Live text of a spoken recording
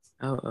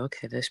Oh,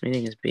 okay. This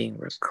meeting is being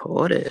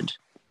recorded.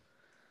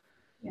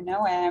 You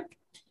know it.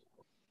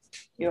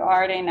 You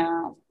already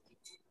know.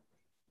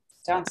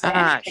 Don't say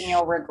anything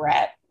you'll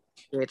regret.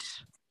 Bitch.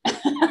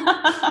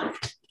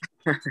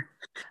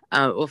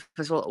 Well,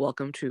 first of all,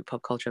 welcome to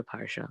Pop Culture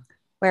Parsha.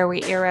 Where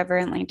we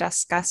irreverently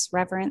discuss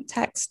reverent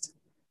text.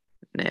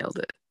 Nailed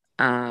it.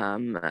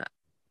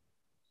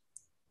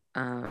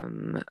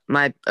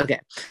 Okay.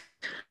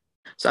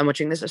 So I'm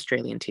watching this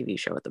Australian TV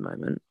show at the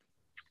moment.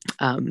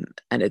 And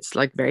it's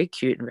like very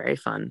cute and very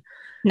fun.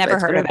 Never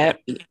heard of it.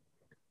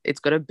 It's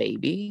got a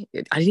baby.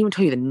 I didn't even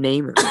tell you the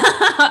name of it.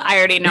 I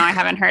already know I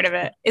haven't heard of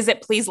it. Is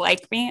it Please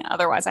Like Me?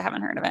 Otherwise, I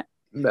haven't heard of it.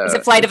 No, is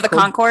it Flight of the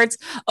Conchords?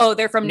 Oh,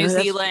 they're from New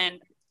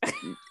Zealand.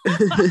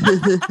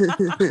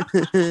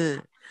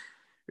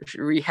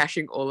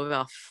 Rehashing all of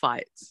our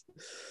fights.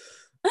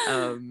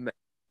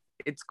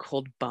 It's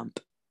called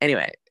Bump.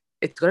 Anyway,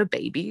 it's got a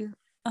baby.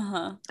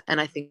 Uh-huh.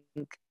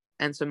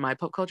 And so my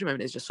pop culture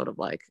moment is just sort of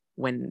like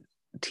when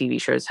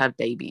TV shows have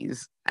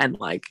babies and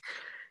like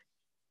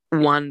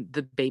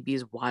the baby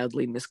is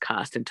wildly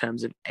miscast in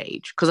terms of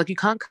age, because like you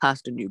can't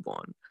cast a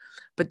newborn,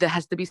 but there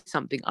has to be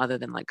something other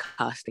than like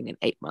casting an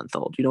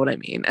 8-month-old, you know what I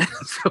mean?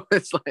 So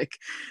it's like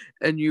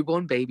a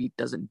newborn baby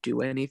doesn't do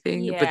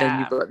anything, but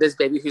then you've got this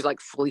baby who's like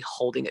fully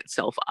holding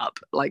itself up,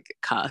 like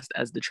cast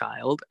as the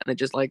child, and it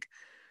just like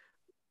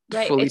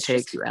fully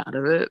takes you out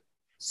of it.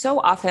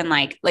 So often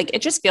like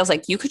it just feels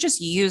like you could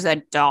just use a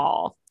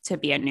doll to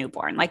be a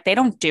newborn. Like they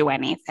don't do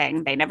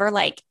anything, they never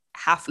like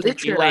have to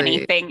do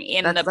anything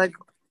in the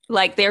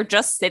like they're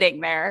just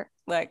sitting there.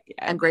 Like, yeah.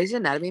 And Grey's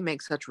Anatomy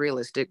makes such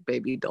realistic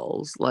baby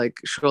dolls.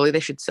 Like, surely they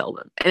should sell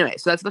them. Anyway,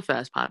 so that's the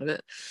first part of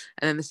it.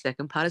 And then the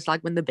second part is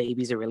like when the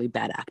babies are really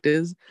bad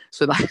actors.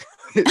 So like,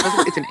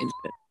 it's an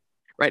infant,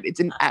 right? It's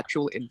an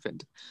actual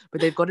infant.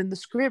 But they've got in the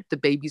script, the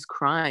baby's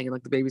crying, and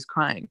like the baby's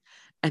crying.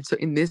 And so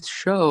in this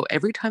show,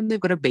 every time they've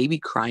got a baby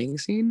crying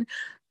scene,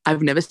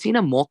 I've never seen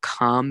a more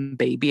calm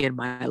baby in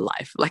my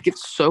life. Like,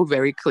 it's so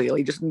very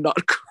clearly just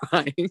not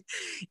crying.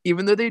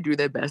 Even though they do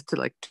their best to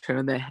like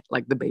turn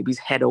the baby's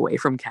head away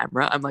from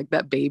camera, I'm like,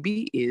 that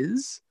baby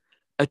is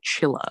a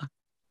chiller.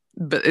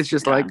 But it's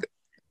just like,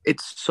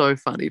 it's so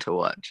funny to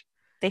watch.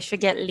 They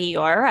should get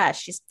Leora.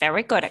 She's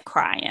very good at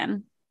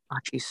crying. Oh,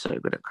 she's so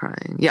good at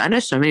crying. Yeah, I know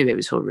so many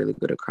babies who are really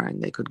good at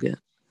crying they could get.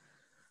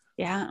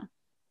 Yeah.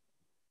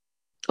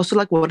 Also,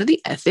 like, what are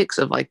the ethics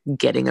of like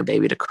getting a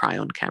baby to cry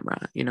on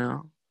camera, you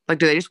know? Like,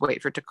 do they just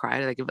wait for it to cry?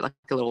 Do they give it like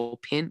a little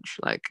pinch?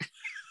 Like,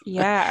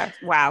 yeah.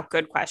 Wow.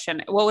 Good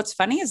question. Well, what's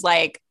funny is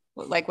like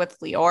with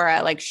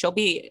Leora, like she'll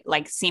be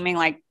like seeming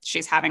like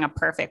she's having a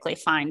perfectly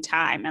fine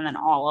time. And then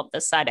all of a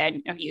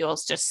sudden you'll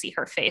just see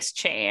her face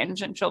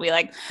change and she'll be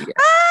like,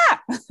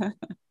 ah!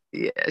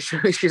 Yeah.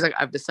 She's like,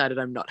 I've decided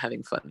I'm not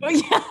having fun.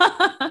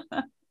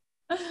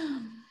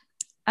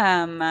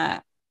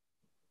 Yeah.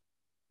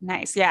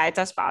 Nice. Yeah. It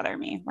does bother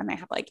me when they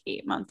have like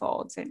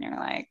 8-month-olds and you're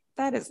like,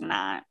 that is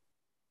not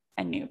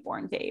a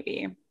newborn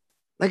baby.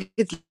 Like,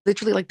 it's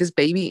literally like this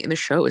baby in the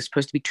show is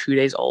supposed to be 2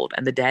 days old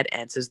and the dad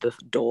answers the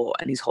door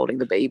and he's holding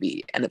the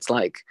baby and it's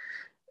like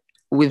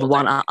with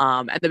one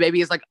arm and the baby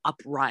is like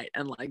upright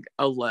and like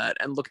alert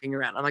and looking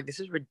around. I'm like, this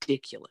is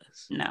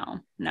ridiculous.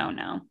 No.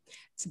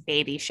 It's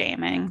baby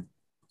shaming.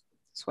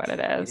 That's what it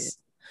is.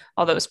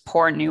 All those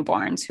poor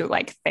newborns who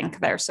like think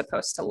they're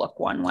supposed to look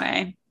one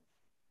way.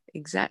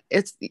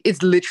 Exactly.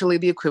 It's literally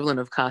the equivalent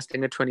of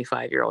casting a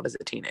 25-year-old as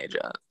a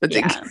teenager.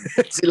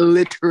 It's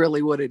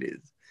literally what it is.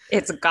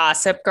 It's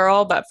Gossip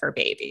Girl, but for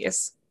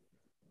babies.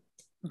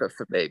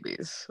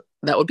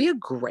 That would be a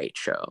great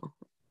show.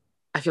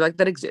 I feel like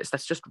that exists.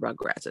 That's just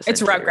Rugrats.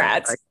 It's Rugrats.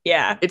 Right? Like,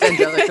 yeah. It's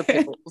Angelica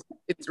Pickles.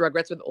 It's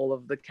Rugrats with all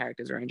of the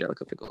characters are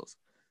Angelica Pickles.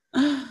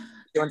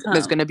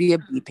 There's going to be a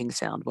beeping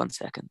sound. 1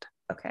 second.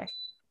 Okay.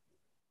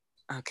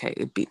 Okay,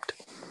 it beeped.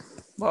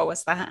 What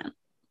was that?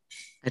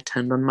 I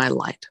turned on my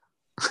light.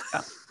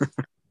 Oh.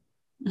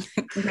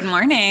 Good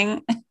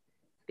morning.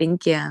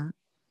 Thank you.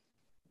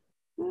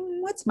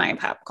 What's my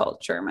pop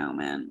culture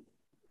moment?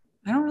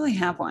 I don't really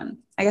have one.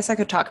 I guess I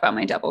could talk about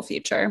my double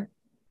feature.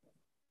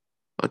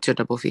 What's your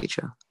double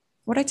feature?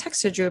 What I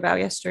texted you about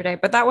yesterday,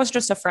 but that was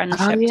just a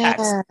friendship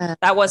text.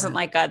 That wasn't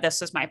like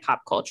this is my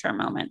pop culture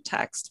moment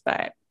text,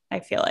 but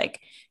I feel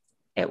like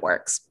it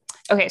works.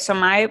 Okay, so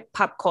my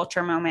pop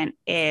culture moment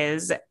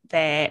is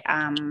that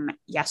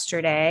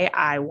yesterday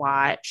I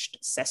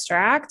watched Sister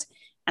Act,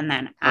 and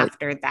then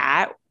after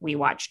that we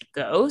watched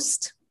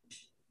Ghost.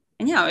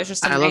 And yeah, it was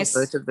just I love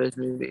both of those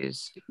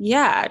movies.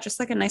 Yeah, just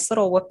like a nice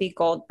little Whoopi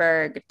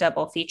Goldberg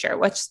double feature.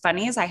 What's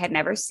funny is I had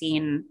never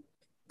seen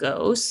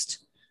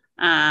Ghost.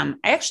 I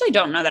actually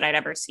don't know that I'd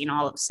ever seen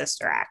all of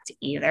Sister Act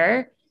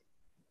either.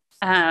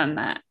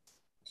 But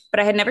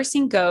I had never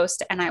seen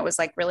Ghost, and I was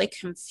like really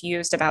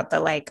confused about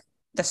the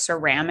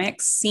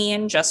ceramics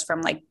scene just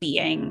from like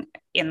being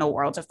in the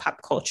world of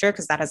pop culture,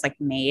 because that has like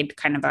made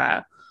kind of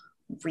a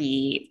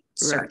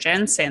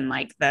resurgence in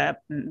like the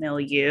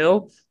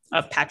milieu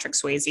of Patrick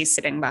Swayze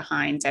sitting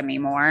behind Demi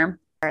Moore.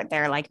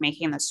 They're like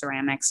making the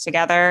ceramics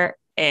together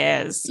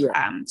is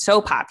Yeah.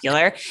 so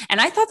popular.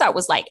 And I thought that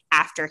was like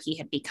after he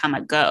had become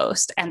a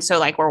ghost. And so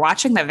like we're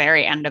watching the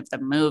very end of the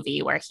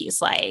movie where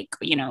he's like,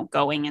 you know,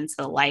 going into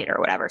the light or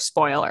whatever.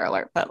 Spoiler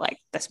alert, but like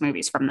this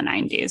movie's from the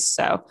 90s.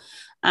 So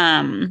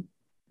and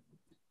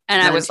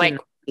I was like,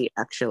 1990,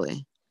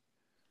 actually.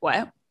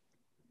 what?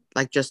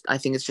 Like just I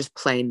think it's just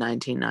plain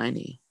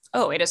 1990.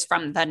 Oh, it is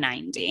from the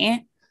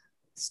 90.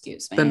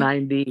 Excuse me. The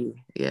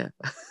 90, yeah.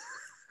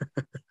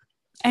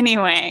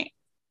 Anyway.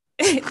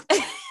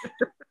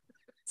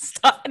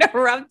 Stop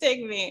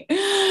interrupting me.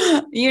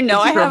 You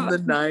know, it's I from have the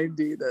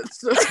 90. That's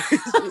so,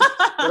 so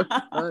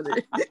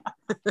funny.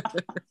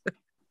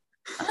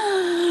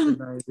 The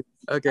 90.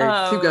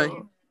 Okay, keep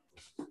going.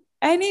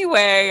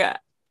 Anyway,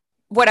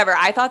 whatever.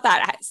 I thought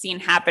that scene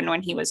happened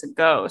when he was a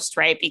ghost,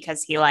 right?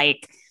 Because he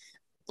like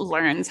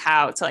learns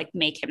how to like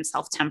make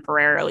himself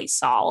temporarily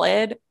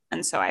solid.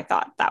 And so I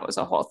thought that was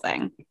a whole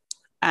thing.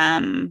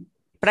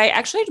 But I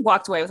actually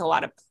walked away with a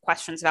lot of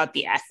questions about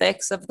the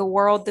ethics of the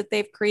world that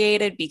they've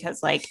created,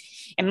 because like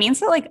it means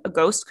that like a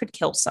ghost could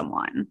kill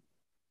someone.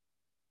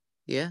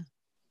 Yeah.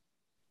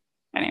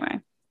 Anyway.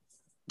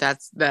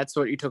 That's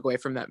what you took away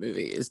from that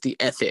movie is the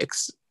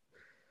ethics,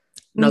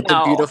 not No.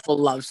 the beautiful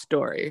love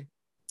story.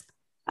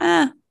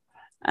 I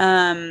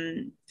thought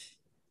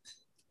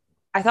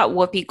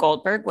Whoopi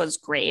Goldberg was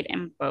great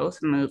in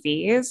both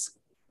movies.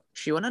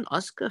 She won an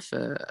Oscar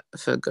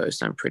for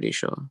Ghost, I'm pretty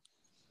sure.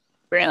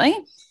 Really?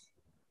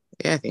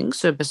 Yeah, I think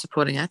so. Best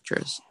supporting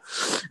actress.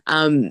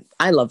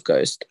 I love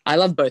Ghost. I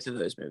love both of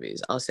those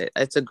movies. I'll say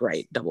it's a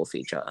great double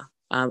feature.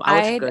 I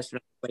watched Ghost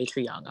when I was way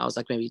too young. I was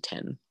like maybe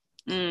 10.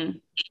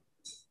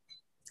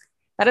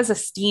 That is a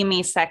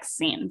steamy sex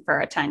scene for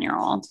a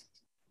 10-year-old.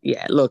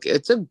 Yeah, look,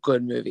 it's a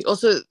good movie.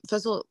 Also,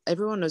 first of all,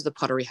 everyone knows the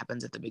pottery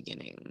happens at the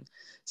beginning.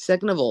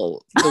 Second of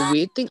all, the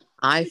weird thing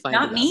I find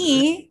not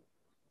me.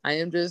 I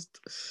am just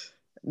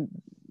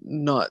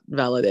not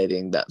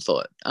validating that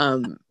thought.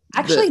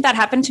 Actually, that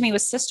happened to me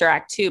with Sister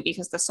Act too,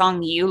 because the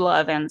song You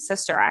Love in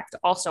Sister Act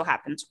also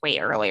happens way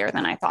earlier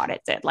than I thought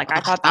it did. Like I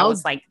thought that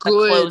was like the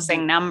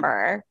closing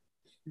number.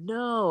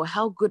 No,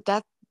 how good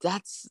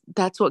that's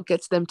what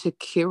gets them to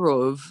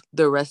Kirov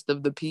the rest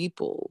of the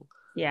people.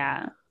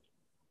 Yeah.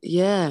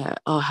 Yeah.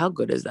 Oh, how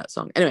good is that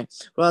song? Anyway,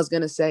 what I was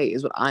gonna say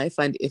is what I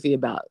find iffy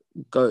about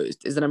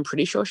Ghost is that I'm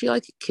pretty sure she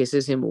like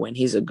kisses him when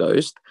he's a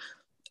ghost,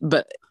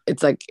 but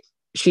it's like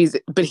he's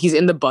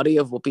in the body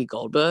of Whoopi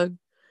Goldberg.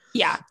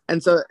 Yeah.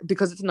 And so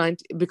because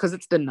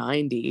it's the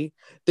 90,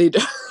 they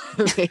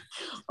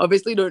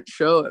obviously don't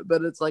show it,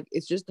 but it's like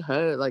it's just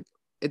her, like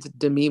it's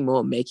Demi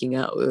Moore making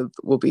out with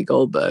Whoopi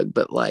Goldberg,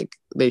 but like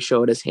they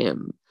show it as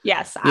him.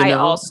 Yes, I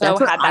also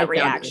had that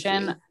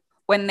reaction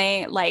when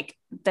they like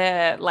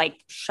the like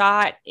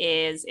shot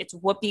is it's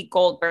Whoopi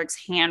Goldberg's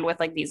hand with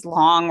like these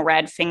long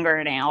red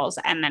fingernails,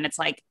 and then it's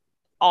like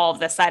all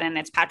of a sudden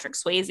it's Patrick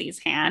Swayze's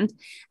hand,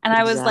 and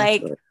I was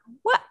like,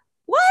 what?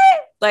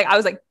 Like I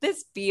was like,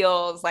 this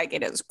feels like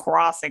it is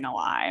crossing a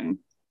line.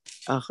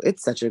 Oh,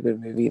 it's such a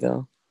good movie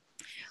though.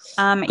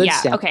 Good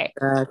yeah. Okay.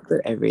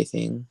 Good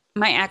everything.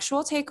 My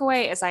actual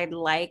takeaway is I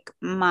like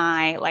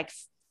my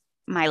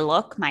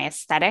look, my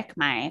aesthetic,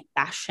 my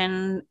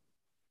fashion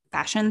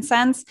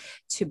sense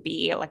to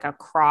be like a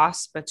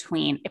cross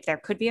between, if there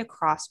could be a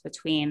cross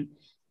between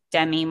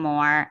Demi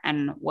Moore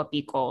and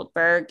Whoopi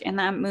Goldberg in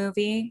that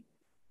movie.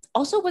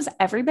 Also, was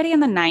everybody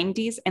in the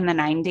 90s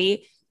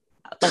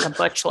like a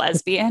butch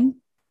lesbian?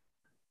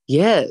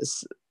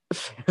 Yes,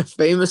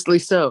 famously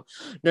so.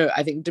 No,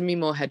 I think Demi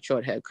Moore had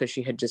short hair because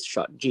she had just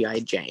shot G.I.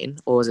 Jane,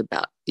 or was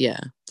about, yeah.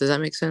 Does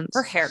that make sense?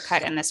 Her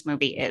haircut in this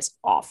movie is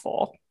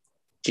awful.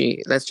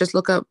 Gee, let's just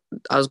look up.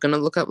 I was gonna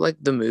look up like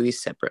the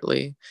movies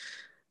separately,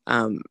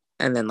 and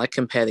then like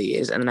compare the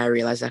years, and then I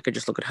realized I could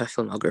just look at her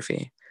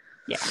filmography.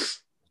 Yeah.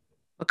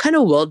 What kind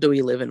of world do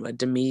we live in where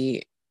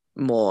Demi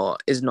Moore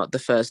is not the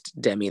first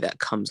Demi that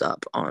comes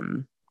up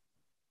on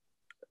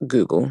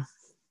Google?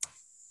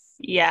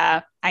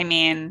 Yeah, I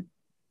mean,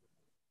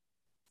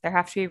 there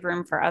have to be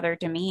room for other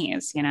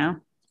Demis, you know?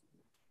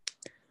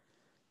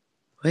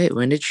 Wait,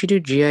 when did she do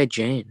G.I.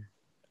 Jane?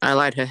 I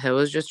lied, her hair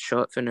was just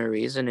short for no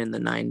reason in the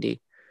 90s.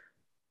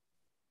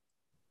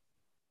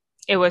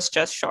 It was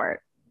just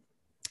short.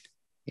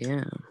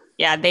 Yeah.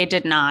 Yeah, they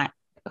did not.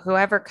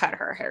 Whoever cut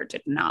her hair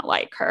did not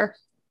like her.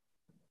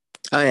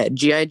 Oh, yeah.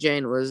 G.I.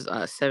 Jane was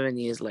 7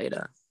 years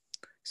later.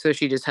 So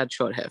she just had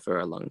short hair for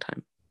a long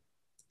time.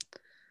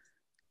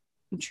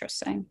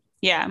 Interesting.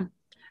 Yeah.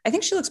 I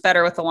think she looks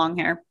better with the long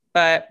hair,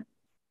 but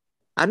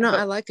I don't know.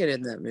 I like it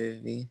in that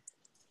movie.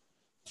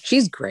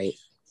 She's great.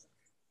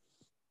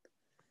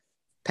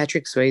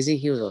 Patrick Swayze,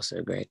 he was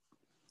also great.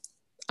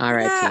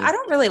 R.I.P. Yeah, I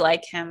don't really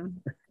like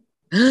him.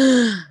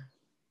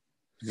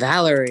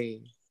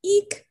 Valerie.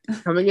 Eek.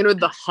 Coming in with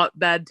the hot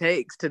bad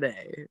takes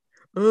today.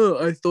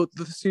 Oh, I thought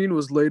the scene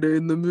was later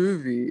in the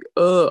movie.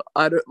 Oh,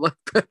 I don't like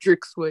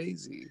Patrick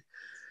Swayze.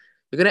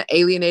 We're going to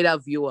alienate our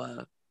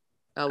viewer,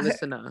 our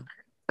listener.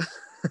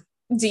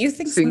 Do you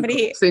think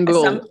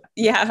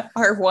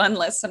our one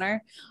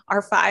listener,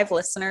 our 5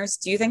 listeners,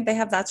 do you think they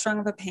have that strong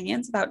of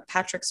opinions about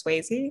Patrick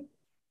Swayze?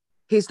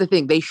 Here's the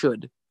thing, they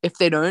should. If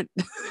they don't,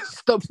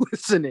 stop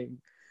listening.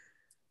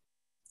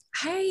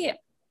 I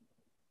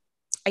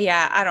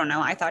don't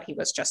know. I thought he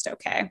was just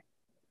okay.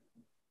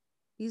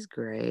 He's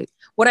great.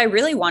 What I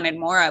really wanted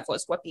more of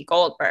was Whoopi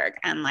Goldberg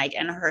and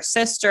her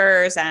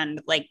sisters and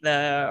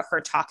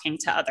her talking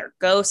to other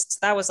ghosts.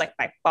 That was like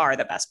by far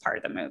the best part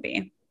of the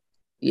movie.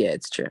 Yeah,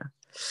 it's true.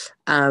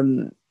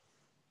 And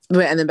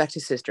then back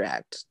to Sister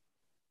Act.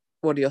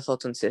 What are your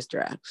thoughts on Sister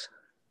Act?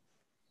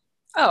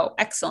 Oh,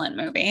 excellent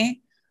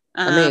movie.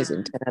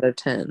 Amazing. 10 out of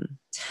 10.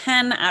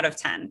 10 out of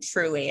 10,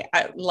 truly.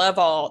 I love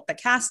all the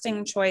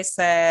casting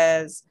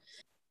choices.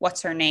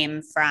 What's her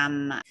name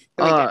from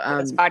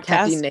this podcast?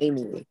 Kathy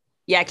Namey.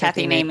 Yeah,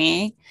 Kathy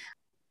Namey,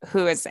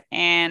 who is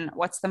in,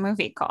 what's the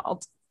movie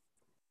called?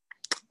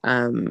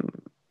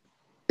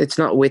 It's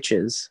not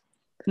Witches.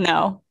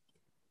 No.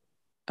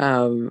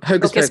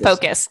 Hocus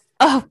Pocus.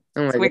 Oh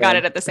my we God. got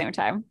it at the same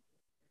time.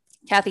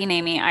 Kathy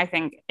Namey, I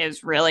think,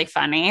 is really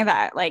funny.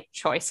 That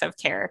choice of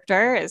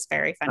character is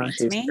very funny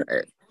to me.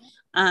 Great.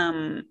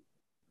 And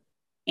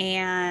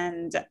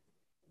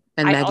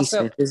Maggie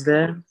Smith is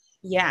there.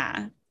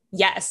 Yeah.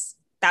 Yes.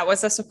 That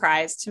was a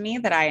surprise to me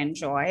that I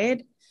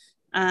enjoyed.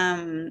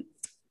 And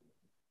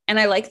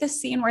I like the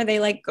scene where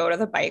they go to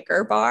the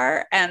biker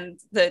bar and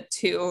the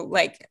two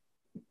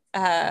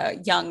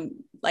young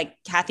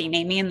Kathy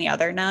Namey and the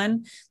other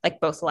nun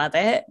both love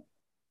it.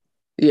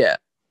 Yeah.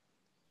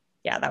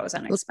 Yeah, that was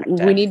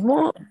unexpected. We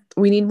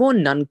need more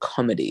nun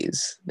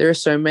comedies. There are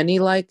so many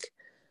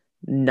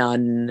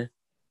nun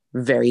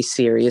very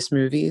serious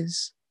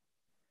movies,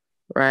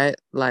 right?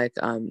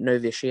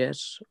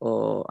 Novitiate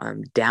or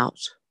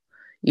Doubt.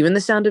 Even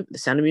the Sound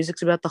of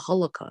Music's about the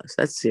Holocaust.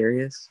 That's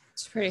serious.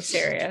 It's pretty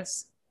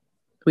serious.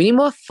 We need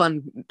more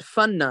fun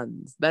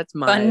nuns. That's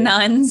my fun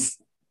nuns.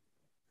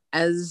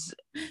 As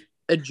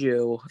a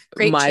Jew,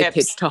 Great my chips.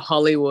 pitch to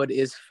Hollywood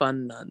is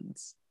fun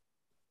nuns.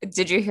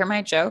 Did you hear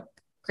my joke?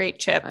 Great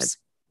chips.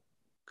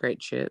 Great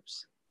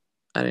chips.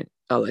 Like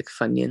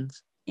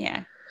Funyuns.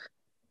 Yeah.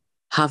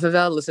 Half of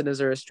our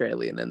listeners are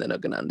Australian and they're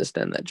not going to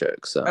understand that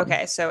joke. So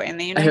okay, so in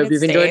the United I hope you've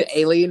States, enjoyed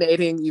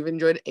alienating. You've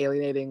enjoyed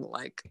alienating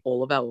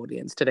all of our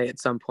audience today at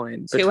some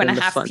point.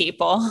 2.5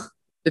 people.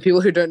 The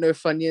people who don't know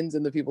Funyuns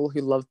and the people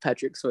who love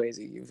Patrick Swayze.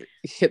 You've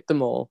hit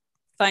them all.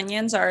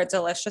 Funyuns are a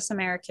delicious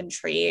American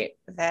treat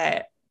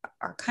that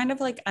are kind of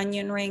like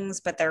onion rings,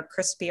 but they're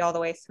crispy all the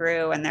way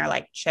through and they're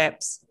like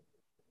chips.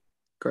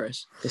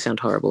 Gross. They sound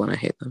horrible and I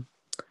hate them.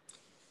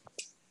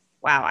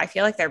 Wow, I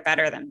feel like they're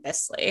better than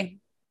Bisley.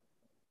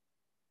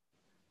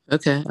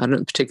 Okay, I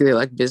don't particularly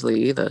like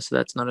Bisley either, so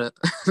that's not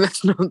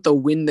the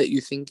win that you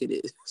think it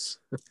is.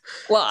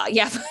 Well,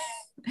 yeah,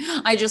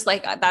 I just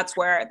that's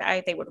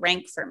where they would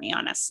rank for me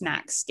on a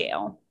snack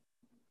scale.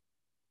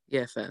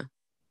 Yeah, fair.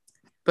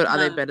 But are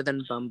they better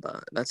than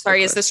Bumba? That's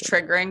sorry. Is this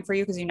triggering for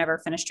you because you never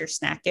finished your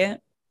snack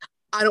yet?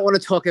 I don't want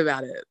to talk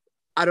about it.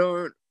 I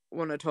don't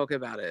want to talk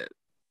about it.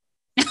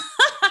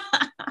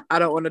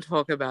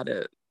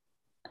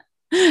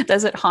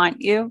 Does it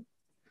haunt you?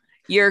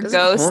 Your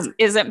ghost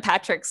isn't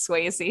Patrick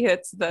Swayze.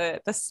 It's the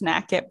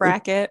snack it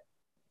bracket.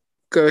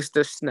 Ghost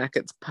of snack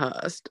it's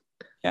past.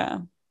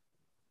 Yeah.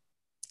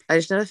 I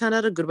just never found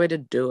out a good way to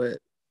do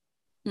it.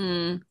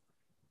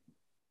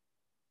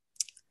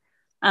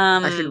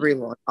 I should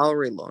relaunch. I'll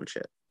relaunch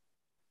it.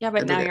 Yeah,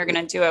 but now you're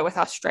gonna do it with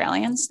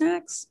Australian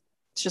snacks.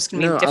 It's just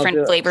gonna be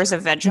different flavors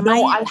of Vegemite.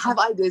 No, I have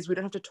ideas. We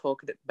don't have to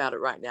talk about it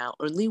right now.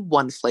 Only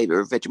one flavor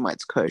of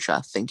Vegemite's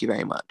kosher. Thank you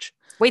very much.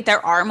 Wait,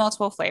 there are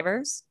multiple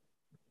flavors?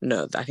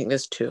 No, I think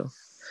there's 2.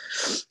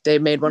 They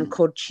made one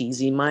called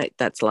Cheesy Mite.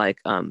 That's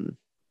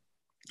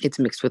it's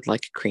mixed with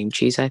cream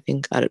cheese. I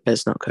think, but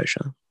it's not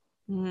kosher.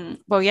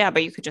 Well, yeah,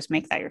 but you could just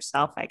make that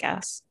yourself, I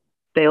guess.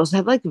 They also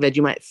have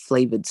Vegemite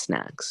flavored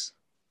snacks.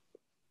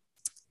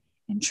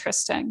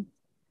 Interesting.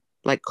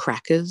 Like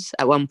crackers.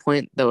 At one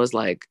point, there was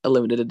a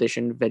limited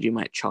edition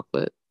Vegemite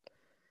chocolate.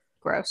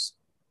 Gross.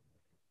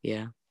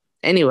 Yeah.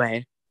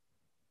 Anyway,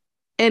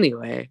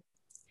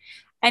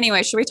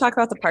 should we talk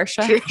about the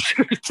Parsha?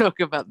 Should we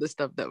talk about the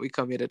stuff that we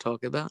come here to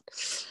talk about?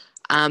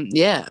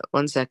 Yeah,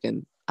 1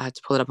 second. I had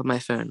to pull it up on my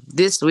phone.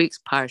 This week's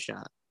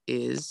Parsha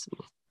is...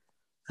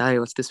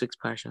 what's this week's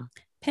Parsha?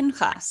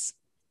 Pinchas.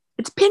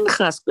 It's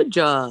Pinchas. Good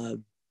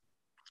job.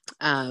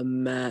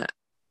 So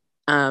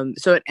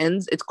it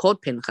ends... It's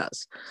called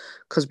Pinchas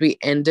because we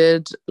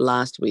ended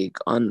last week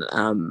on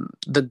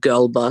the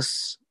girl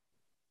bus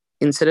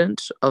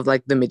incident of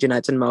the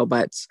Midianites and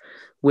Moabites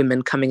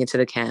women coming into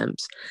the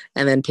camps,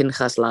 and then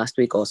Pinchas last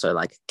week also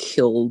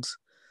killed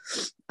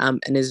an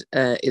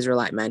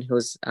Israelite man who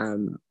was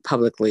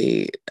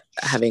publicly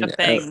having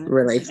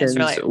relations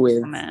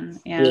with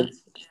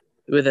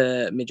with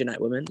a Midianite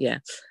woman. Yeah.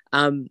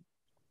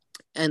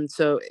 And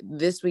so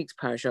this week's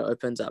parasha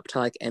opens up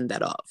to end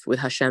that off with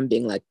Hashem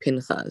being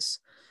Pinchas,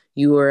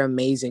 you were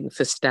amazing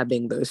for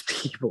stabbing those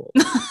people.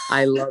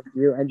 I love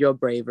you and your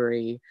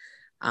bravery.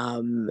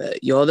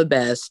 You're the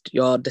best,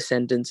 your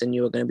descendants, and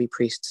you are going to be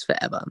priests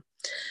forever.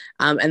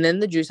 And then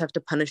the Jews have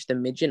to punish the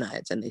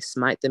Midianites, and they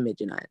smite the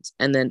Midianites.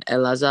 And then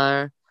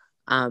Elazar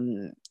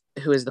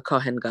who is the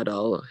Kohen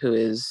Gadol, who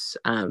is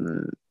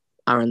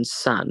Aaron's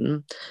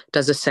son,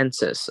 does a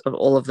census of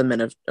all of the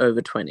men of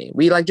over 20.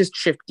 We like just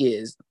shift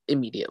gears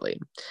immediately.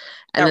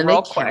 And then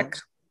real they quick.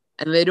 count,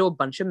 and they do a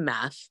bunch of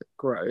math,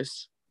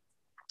 gross.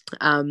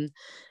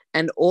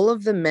 And all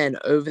of the men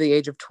over the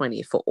age of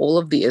 20 for all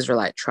of the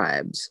Israelite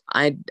tribes,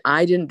 I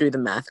didn't do the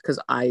math because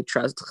I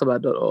trust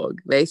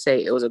Chabad.org. They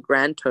say it was a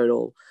grand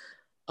total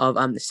of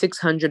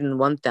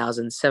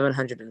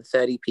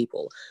 601,730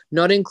 people,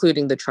 not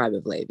including the tribe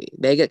of Levi.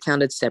 They get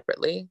counted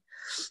separately.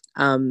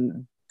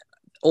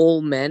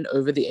 All men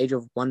over the age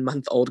of 1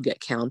 month old get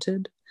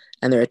counted,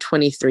 and there are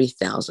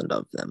 23,000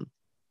 of them.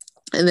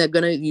 And they're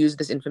going to use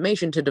this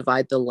information to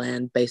divide the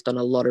land based on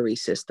a lottery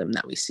system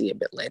that we see a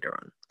bit later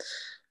on.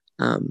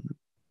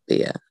 But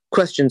yeah,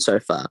 questions so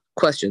far?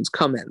 Questions,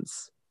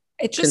 comments?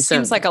 It just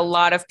seems like a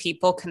lot of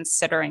people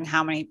considering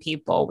how many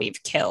people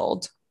we've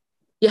killed.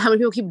 Yeah, how many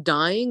people keep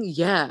dying?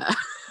 Yeah.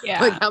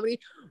 Yeah. Like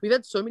we've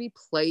had so many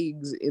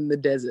plagues in the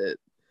desert.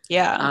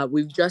 Yeah.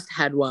 We've just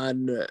had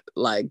one,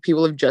 like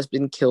people have just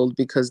been killed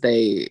because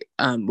they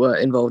were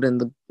involved in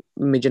the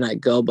Midianite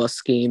girl boss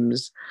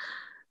schemes.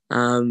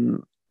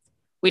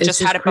 We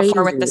just had it crazy.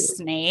 Before with the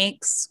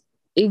snakes.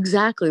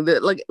 Exactly.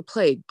 Like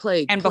plague.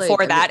 And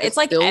before that, it's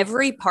like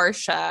every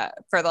Parsha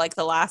for like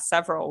the last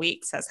several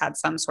weeks has had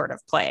some sort of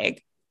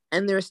plague.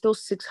 And there are still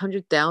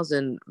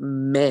 600,000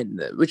 men,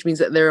 which means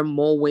that there are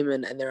more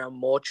women and there are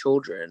more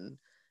children.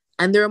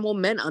 And there are more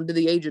men under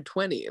the age of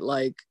 20.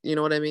 Like, you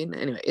know what I mean?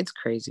 Anyway, it's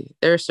crazy.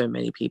 There are so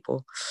many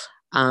people.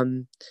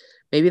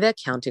 Maybe their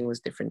counting was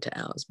different to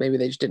ours. Maybe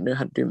they just didn't know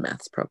how to do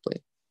maths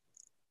properly.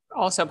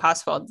 Also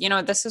possible. You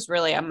know, this is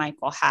really a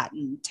Michael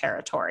Hatton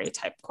territory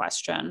type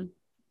question.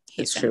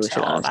 He's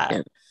into all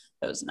that,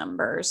 those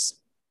numbers.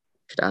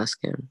 Should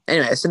ask him.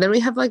 Anyway, so then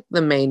we have like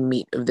the main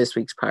meat of this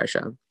week's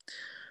parsha,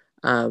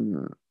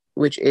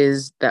 which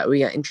is that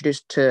we are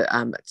introduced to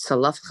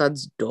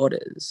Tzalafchad's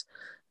daughters.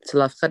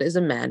 Tzalafchad is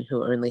a man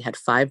who only had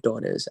 5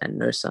 daughters and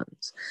no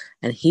sons,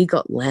 and he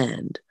got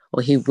land,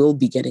 or he will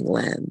be getting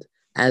land,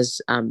 as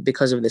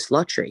because of this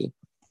lottery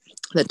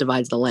that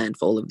divides the land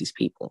for all of these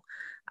people.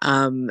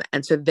 And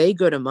so they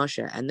go to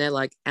Moshe and they're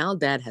like, our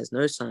dad has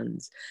no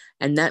sons,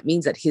 and that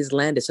means that his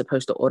land is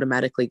supposed to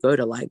automatically go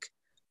to like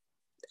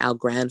our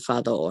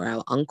grandfather or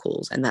our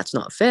uncles, and that's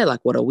not fair.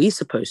 Like, what are we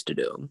supposed to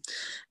do?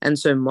 And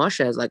so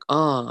Moshe is like,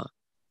 oh,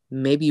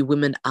 maybe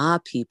women are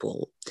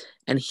people,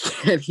 and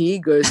he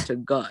goes to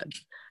God,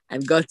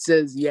 and God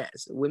says,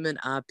 yes, women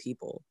are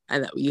people,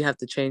 and that you have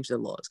to change the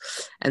laws.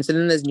 And so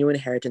then there's new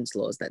inheritance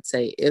laws that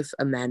say if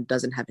a man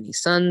doesn't have any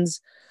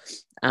sons,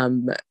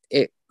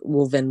 it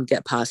will then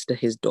get passed to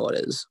his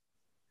daughters,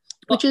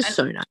 which is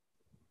so nice.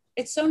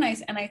 It's so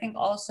nice. And I think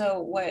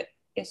also what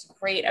is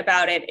great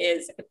about it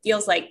is it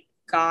feels like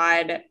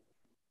God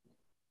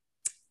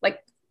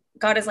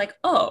is like,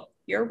 oh,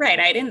 you're right,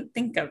 I didn't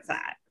think of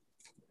that,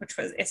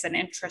 it's an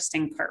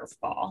interesting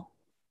curveball.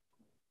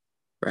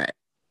 Right.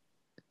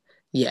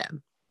 Yeah.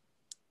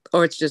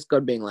 Or it's just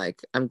God being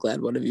like, I'm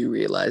glad one of you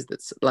realized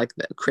that's like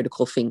that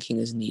critical thinking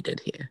is needed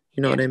here.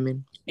 You know what I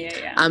mean?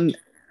 Yeah.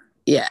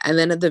 Yeah, and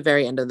then at the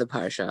very end of the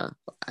parsha,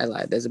 I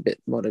lied. There's a bit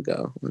more to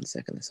go. 1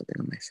 second, there's something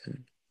on my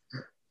phone.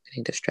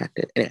 Getting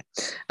distracted. Anyway,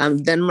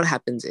 then what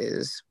happens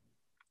is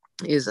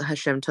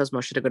Hashem tells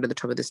Moshe to go to the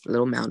top of this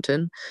little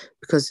mountain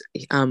because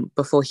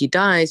before he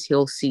dies,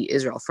 he'll see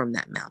Israel from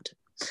that mountain.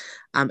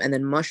 And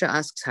then Moshe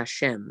asks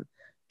Hashem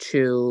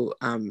to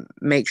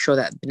make sure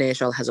that Bnei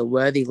Israel has a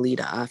worthy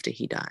leader after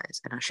he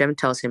dies. And Hashem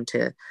tells him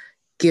to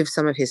give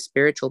some of his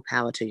spiritual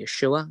power to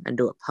Yeshua and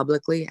do it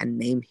publicly and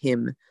name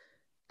him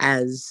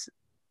as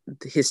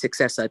his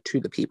successor to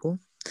the people.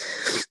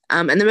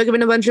 And then we're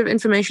given a bunch of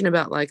information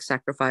about like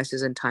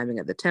sacrifices and timing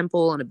at the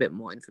temple and a bit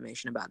more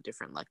information about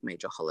different like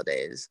major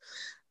holidays.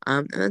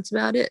 And that's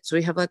about it. So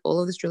we have like all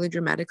of this really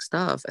dramatic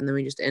stuff, and then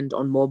we just end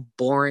on more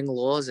boring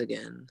laws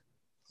again.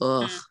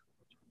 Ugh.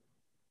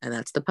 And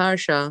that's the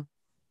parsha.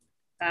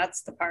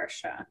 That's the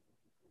parsha.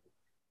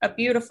 A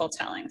beautiful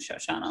telling,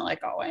 Shoshana,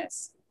 like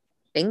always.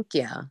 Thank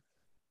you.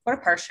 What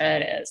a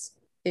parsha it is.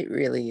 It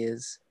really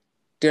is.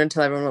 Do you want to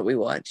tell everyone what we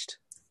watched?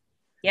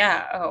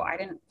 Yeah. Oh, I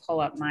didn't pull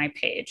up my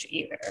page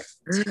either.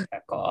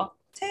 Typical.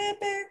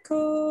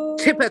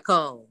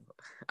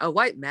 A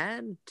white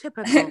man.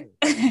 Typical.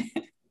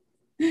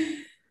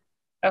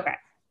 Okay.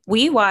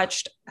 We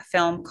watched a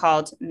film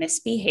called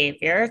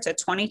Misbehavior. It's a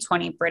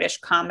 2020 British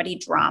comedy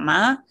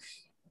drama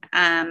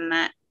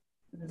that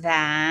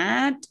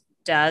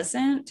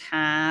doesn't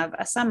have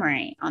a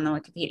summary on the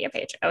Wikipedia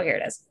page. Oh, here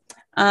it is.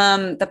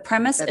 The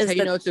premise That's how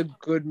you know it's a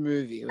good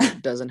movie when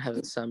it doesn't have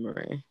a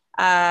summary.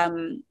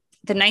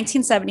 The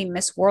 1970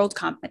 Miss World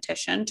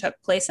competition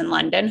took place in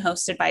London,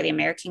 hosted by the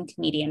American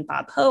comedian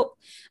Bob Hope.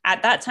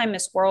 At that time,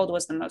 Miss World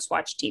was the most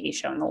watched TV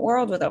show in the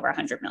world with over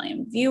 100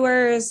 million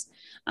viewers.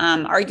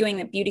 Arguing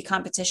that beauty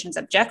competitions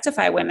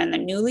objectify women, the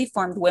newly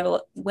formed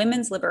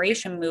women's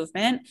liberation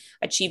movement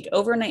achieved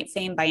overnight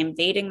fame by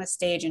invading the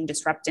stage and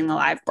disrupting the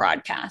live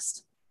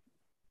broadcast.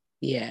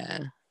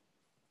 Yeah.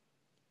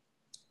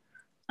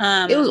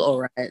 It was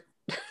all right.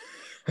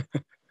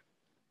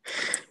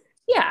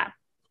 Yeah,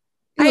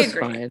 It I was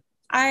agree. fine.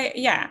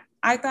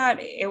 I thought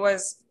it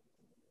was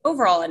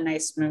overall a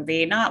nice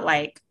movie, not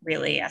like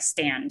really a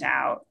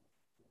standout.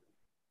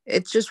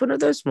 It's just one of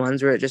those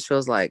ones where it just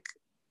feels like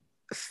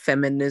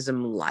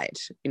feminism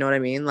light. You know what I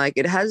mean? Like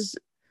it has,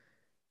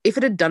 if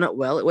it had done it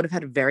well, it would have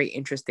had very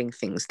interesting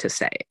things to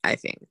say, I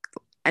think.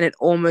 And it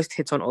almost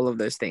hits on all of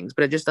those things,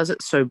 but it just does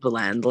it so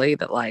blandly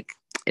that like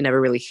it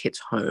never really hits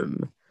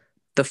home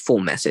the full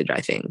message,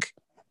 I think.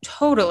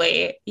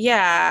 Totally.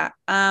 Yeah.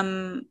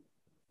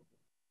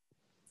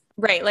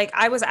 Right. Like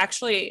I was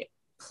actually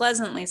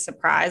pleasantly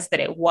surprised that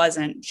it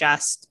wasn't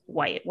just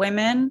white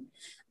women.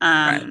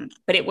 Right.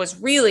 But it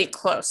was really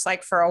close.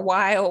 Like for a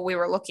while, we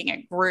were looking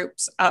at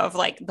groups of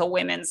like the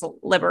women's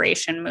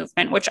liberation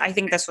movement, which I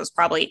think this was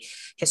probably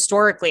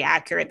historically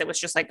accurate. That was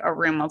just like a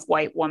room of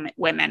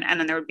women, and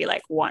then there would be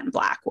like one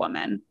black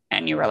woman,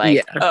 and you were like,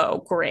 Yeah. "Oh,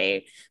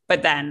 great!"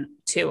 But then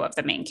two of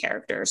the main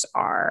characters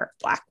are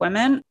black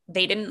women.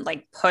 They didn't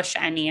like push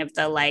any of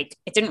the like.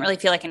 It didn't really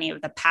feel like any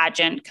of the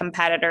pageant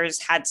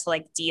competitors had to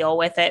like deal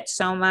with it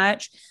so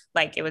much.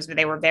 Like it was,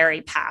 they were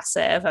very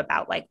passive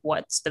about like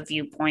what's the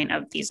viewpoint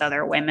of these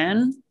other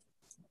women.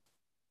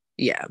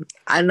 Yeah.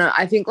 I know.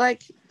 I think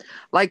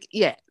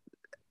yeah,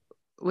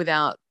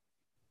 without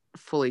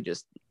fully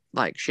just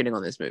like shitting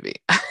on this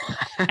movie,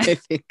 I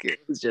think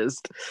it was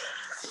just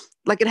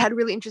like it had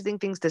really interesting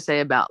things to say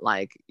about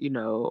like,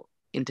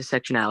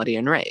 intersectionality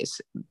and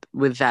race.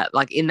 With that,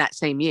 like in that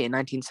same year,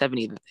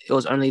 1970, it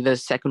was only the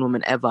second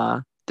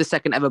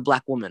second ever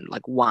black woman,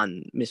 like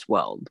won Miss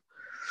World.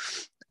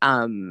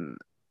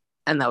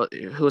 And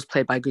who was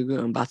played by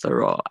Gugu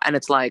Mbatha-Raw. And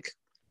it's like,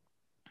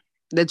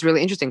 that's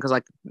really interesting because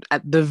like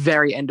at the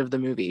very end of the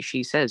movie,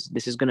 she says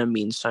this is going to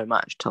mean so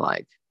much to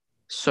like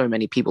so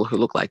many people who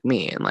look like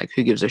me, and like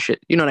who gives a shit,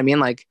 you know what I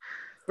mean?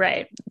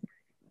 Right.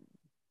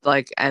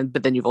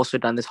 But then you've also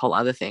done this whole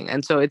other thing,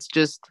 and so it's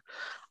just,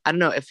 I don't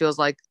know, it feels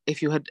like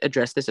if you had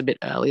addressed this a bit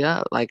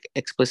earlier, like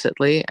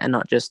explicitly, and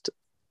not just,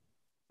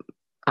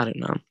 I don't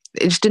know,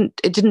 it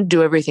didn't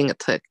do everything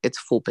at its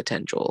full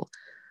potential,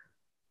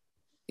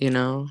 you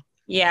know.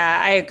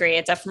 Yeah, I agree.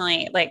 It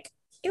definitely like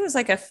it was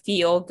like a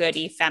feel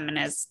goody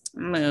feminist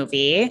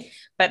movie,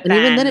 but And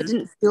even then it then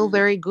didn't feel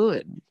very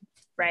good.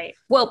 right.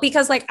 Well,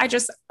 because like I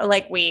just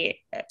like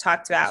we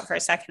talked about for a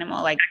second, and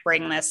we'll like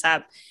bring this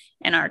up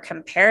in our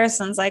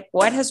comparisons. Like,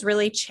 what has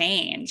really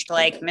changed?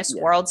 Like, Miss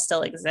Yeah. World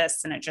still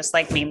exists, and it just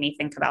like made me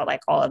think about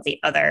like all of the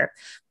other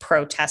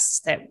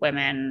protests that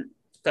women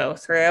go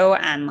through,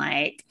 and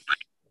like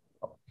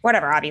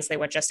whatever, obviously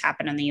what just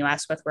happened in the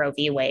US with Roe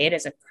v. Wade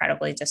is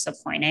incredibly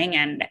disappointing.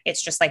 And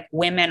it's just like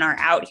women are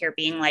out here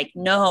being like,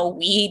 no,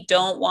 we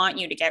don't want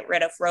you to get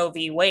rid of Roe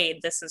v. Wade.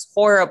 This is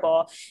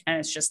horrible. And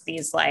it's just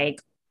these like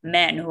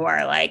men who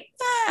are like,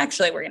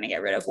 actually, we're going to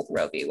get rid of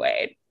Roe v.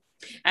 Wade.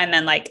 And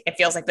then like it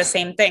feels like the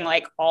same thing.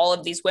 Like all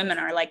of these women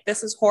are like,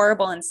 this is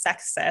horrible and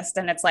sexist.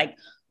 And it's like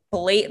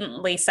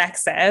blatantly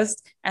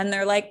sexist. And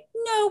they're like,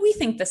 no, we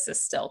think this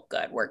is still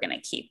good. We're going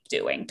to keep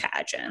doing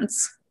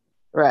pageants.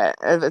 Right.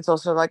 It's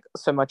also like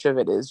so much of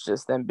it is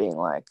just them being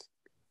like,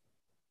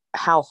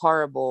 how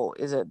horrible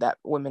is it that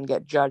women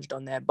get judged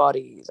on their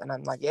bodies? And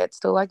I'm like, yeah, it's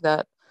still like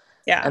that.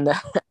 Yeah. And then,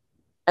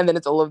 and then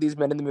it's all of these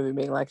men in the movie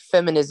being like,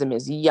 feminism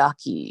is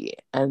yucky.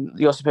 And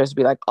you're supposed to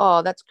be like,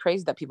 oh, that's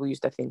crazy that people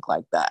used to think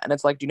like that. And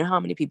it's like, do you know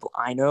how many people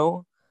I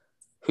know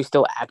who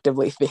still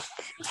actively think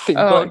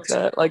Oh, like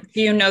that? Like,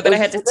 do you know it that I was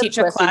had just to a teach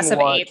a depressing class of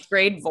watch. eighth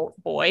grade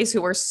boys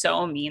who were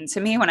so mean to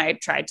me when I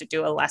tried to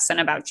do a lesson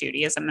about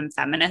Judaism and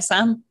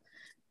feminism?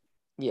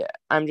 Yeah.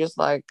 I'm just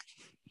like,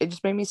 it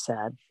just made me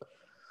sad.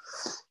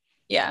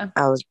 Yeah.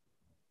 I was,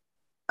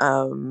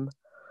 um,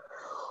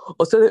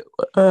 also,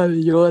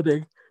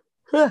 yawning.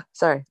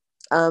 Sorry.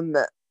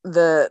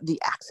 The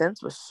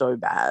accents were so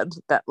bad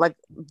that like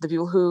the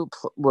people who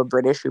were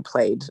British who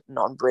played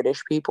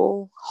non-British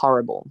people,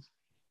 horrible.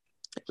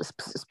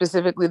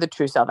 Specifically, the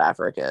two South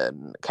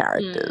African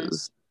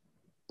characters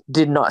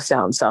did not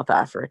sound South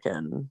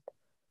African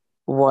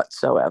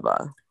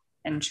whatsoever.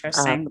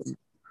 Interesting.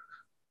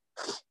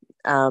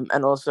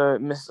 And also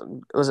Miss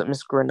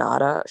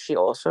Granada? She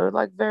also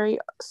like very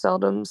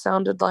seldom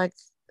sounded like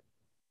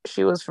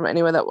she was from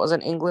anywhere that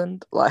wasn't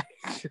England. Like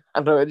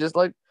I don't know, just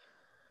like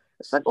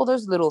it's like all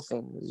those little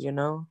things, you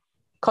know.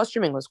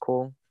 Costuming was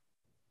cool.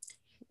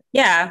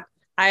 Yeah.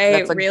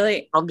 That's like,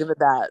 Really, I'll give it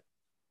that.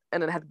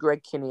 And it had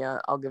Greg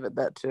Kinnear. I'll give it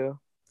that too.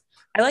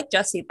 I like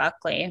Jessie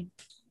Buckley.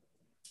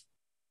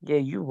 Yeah,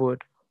 you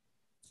would.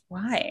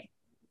 Why?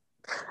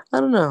 I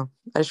don't know.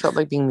 I just felt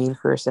like being mean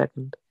for a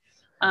second.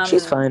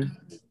 She's Um, fine.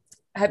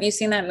 have you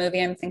seen that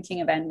movie I'm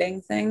thinking of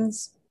ending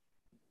things?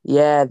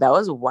 Yeah, that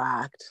was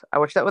whacked. I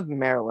watched that with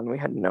Marilyn. We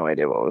had no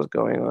idea what was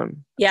going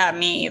on. Yeah,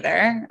 me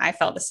either. I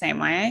felt the same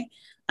way.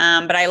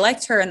 But I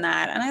liked her in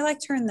that, and I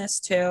liked her in this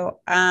too.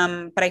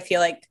 But I feel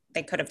like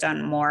they could have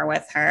done more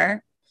with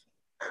her.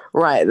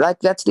 Right. Like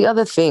that's the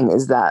other thing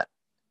is that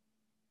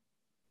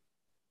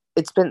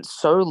it's been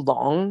so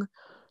long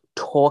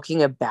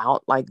talking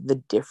about like the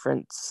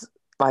different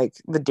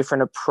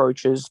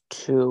approaches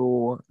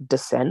to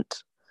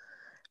dissent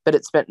but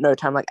it spent no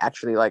time like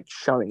actually like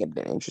showing it in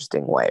an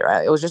interesting way,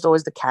 right? It was just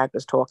always the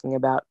characters talking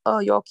about, oh,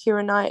 you're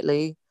Keira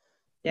Knightley,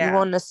 you Yeah.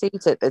 want a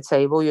seat at the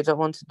table, you don't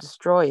want to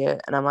destroy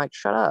it, and I'm like,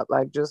 shut up,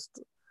 like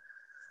just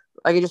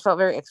like it just felt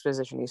very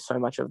exposition-y so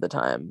much of the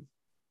time,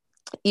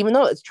 even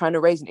though it's trying to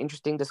raise an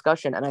interesting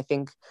discussion, and I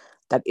think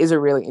that is a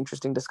really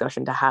interesting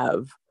discussion to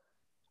have,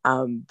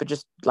 but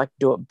just like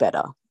do it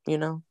better, you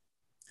know.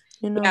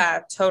 Yeah,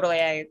 totally.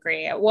 I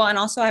agree. Well, and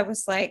also I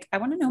was like, I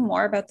want to know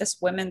more about this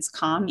women's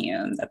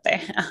commune that they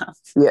have.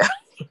 Yeah.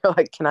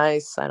 Like, can I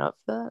sign up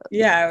for that?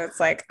 Yeah, it's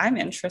like I'm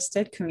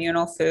interested.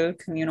 Communal food,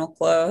 communal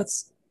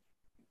clothes.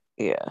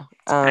 Yeah.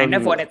 It's kind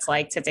of what it's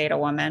like to date a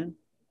woman.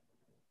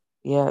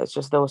 Yeah, it's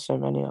just there were so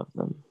many of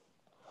them.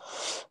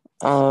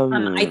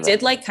 I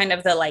did like kind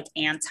of the like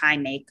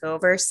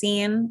anti-makeover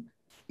scene.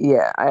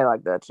 Yeah, I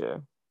like that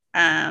too.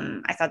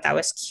 I thought that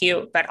was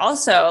cute, but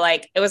also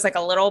like it was like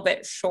a little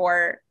bit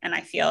short, and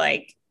I feel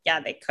like yeah,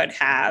 they could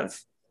have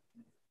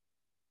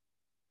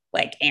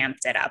like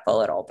amped it up a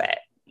little bit,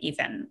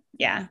 even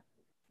yeah.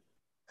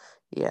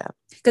 Yeah.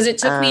 Because it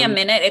took me a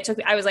minute.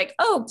 I was like,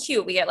 oh,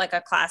 cute. We get like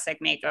a classic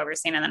makeover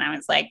scene. And then I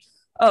was like,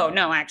 oh,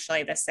 no,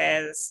 actually, this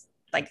is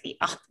like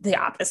the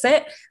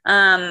opposite.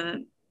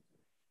 And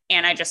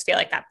I just feel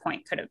like that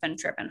point could have been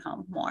driven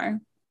home more.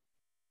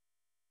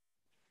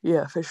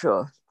 Yeah, for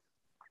sure.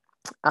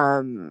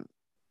 I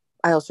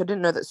also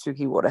didn't know that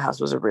Suki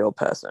Waterhouse was a real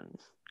person.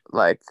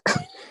 Like,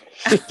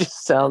 she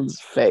just sounds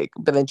fake,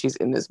 but then she's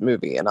in this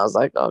movie, and I was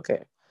like,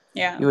 okay,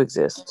 Yeah. you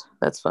exist.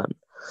 That's fun.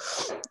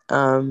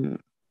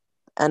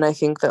 And I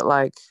think that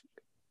like,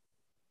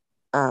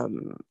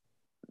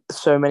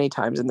 so many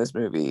times in this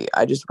movie,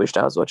 I just wished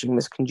I was watching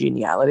Miss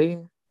Congeniality.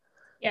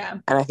 Yeah.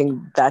 And I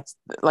think that's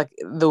like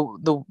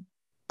the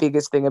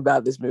biggest thing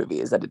about this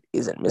movie is that it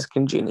isn't Miss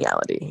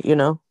Congeniality, you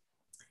know?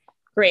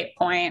 Great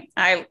point.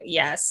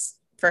 Yes,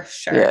 for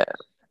sure. Yeah.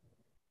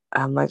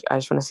 I'm like, I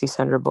just want to see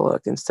Sandra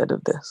Bullock instead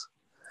of this.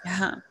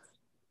 Yeah.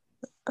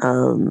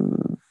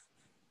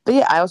 But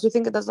yeah, I also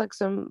think it does like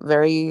some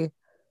very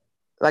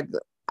like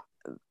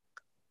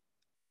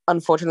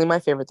unfortunately my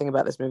favorite thing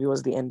about this movie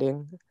was the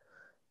ending.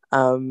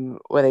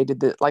 Where they did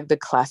the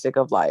classic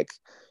of like,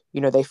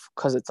 you know, they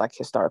because it's like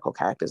historical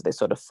characters, they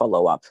sort of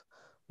follow up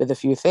with a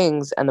few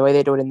things, and the way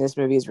they do it in this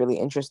movie is really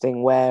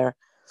interesting, where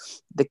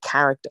the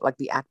character, like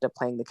the actor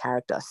playing the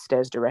character,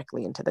 stares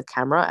directly into the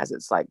camera as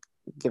it's like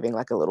giving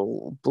like a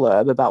little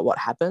blurb about what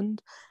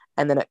happened,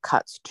 and then it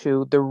cuts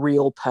to the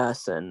real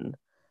person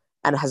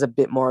and has a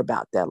bit more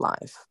about their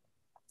life.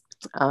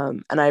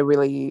 And I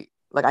really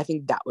like, I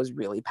think that was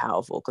really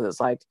powerful because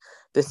it's like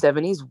the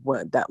 70s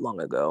weren't that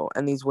long ago,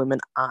 and these women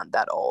aren't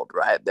that old,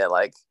 right? They're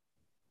like,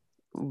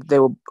 they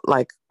were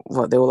like,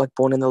 what, they were like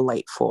born in the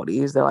late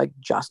 40s. They're like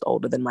just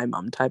older than my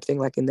mum type thing,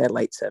 like in their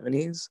late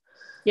 70s.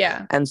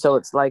 Yeah. And so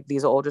it's like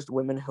these are all just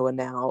women who are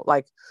now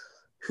like,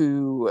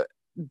 who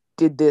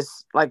did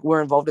this, like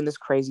were involved in this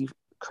crazy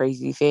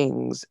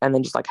things, and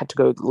then just like had to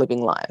go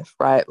living life,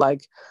 right?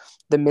 Like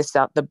the Miss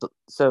South,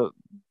 so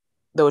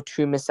there were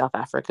two Miss South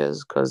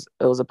Africas because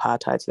it was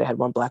apartheid, so they had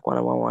one black one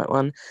and one white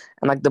one,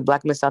 and like the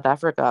black Miss South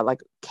Africa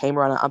like came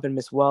runner up in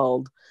Miss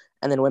World,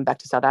 and then went back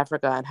to South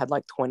Africa and had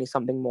like 20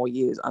 something more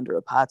years under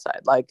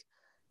apartheid. Like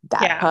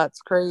that part's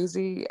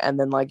crazy. And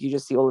then like you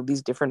just see all of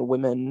these different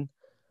women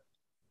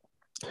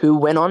who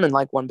went on, and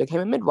like one became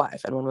a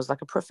midwife and one was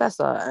like a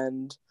professor,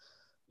 and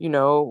you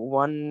know,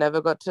 one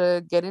never got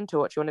to get into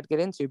what she wanted to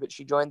get into, but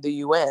she joined the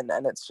UN,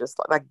 and it's just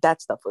like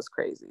that stuff was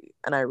crazy,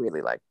 and I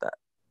really liked that.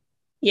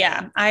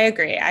 Yeah, I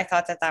agree. I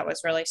thought that that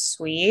was really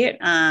sweet,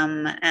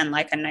 and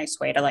like a nice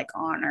way to like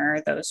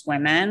honor those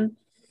women.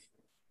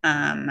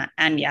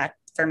 And yeah,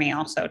 for me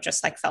also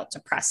just like felt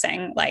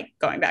depressing, like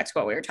going back to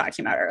what we were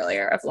talking about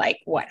earlier of like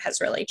what has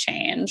really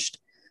changed.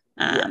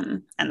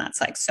 And that's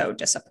like so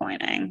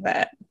disappointing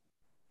that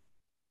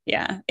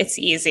yeah, it's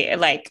easy.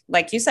 Like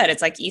you said,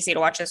 it's like easy to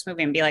watch this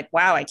movie and be like,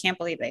 wow, I can't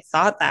believe they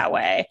thought that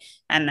way.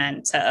 And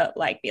then to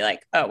like be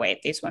like, oh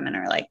wait, these women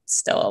are like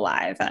still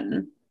alive.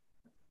 And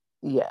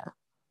Yeah.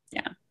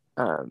 yeah.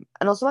 And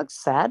also like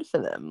sad for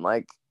them.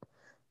 Like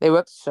they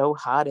worked so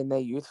hard in their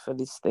youth for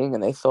this thing,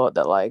 and they thought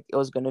that like it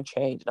was gonna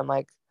change. And I'm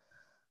like,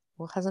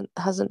 well,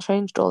 hasn't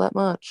changed all that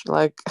much.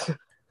 Like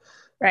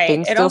Right.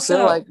 things It still feel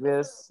also like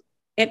this.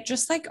 it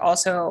just like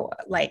also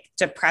like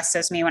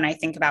depresses me when I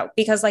think about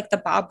because like the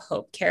Bob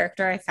Hope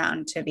character I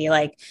found to be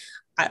like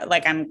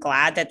I'm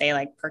glad that they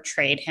like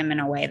portrayed him in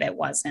a way that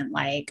wasn't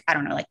like I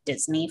don't know like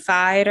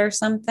Disney-fied or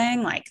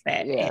something like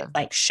that Yeah. it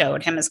like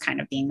showed him as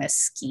kind of being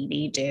this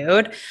skeevy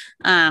dude.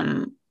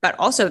 But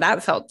also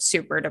that felt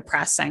super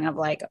depressing of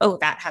like, oh,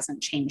 that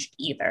hasn't changed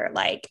either.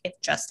 Like it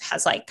just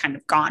has like kind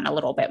of gone a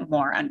little bit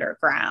more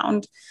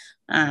underground.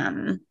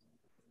 And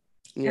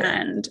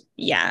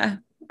yeah.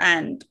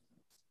 And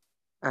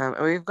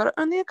we've got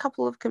only a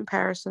couple of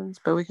comparisons,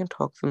 but we can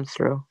talk them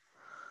through.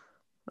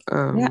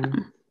 yeah.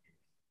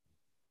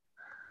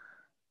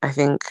 I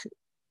think,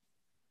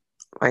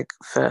 like,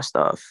 first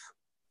off,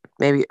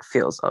 maybe it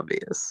feels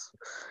obvious,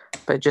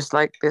 but just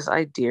like this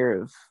idea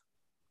of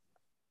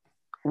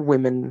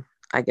women,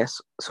 I guess,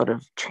 sort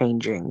of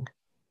changing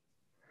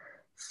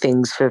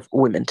things for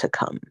women to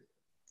come.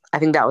 I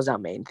think that was our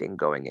main thing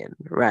going in,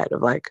 right?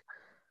 Of like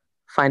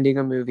finding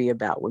a movie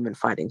about women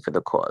fighting for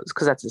the cause,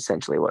 because that's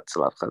essentially what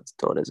Salaf's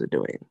daughters are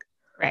doing.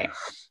 Right.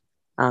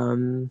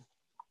 And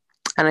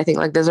I think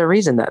like there's a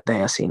reason that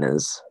they are seen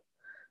as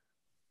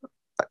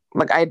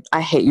like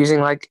I hate using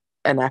like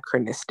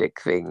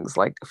anachronistic things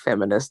like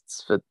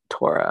feminists for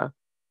Torah,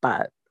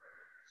 but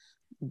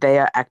they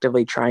are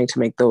actively trying to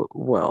make their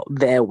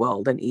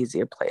world, an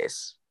easier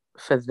place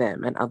for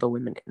them and other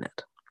women in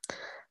it.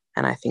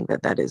 And I think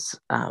that is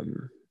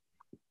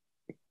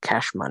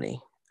cash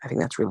money. I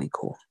think that's really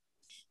cool.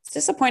 It's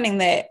disappointing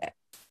that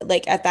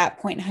like at that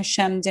point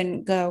Hashem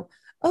didn't go,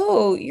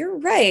 oh, you're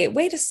right.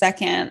 Wait a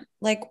second.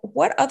 Like,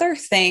 what other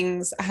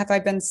things have I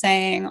been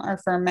saying are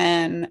for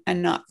men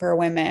and not for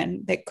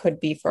women that could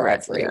be for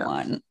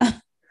everyone? Yeah.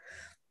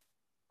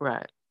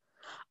 Right.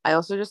 I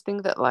also just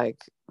think that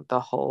like the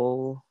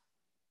whole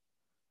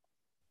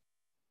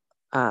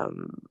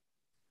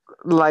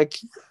like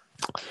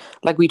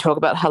we talk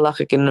about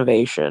halachic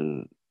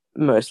innovation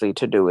mostly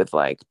to do with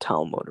like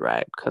Talmud,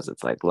 right? Because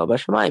it's like Lo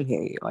B'Shamayim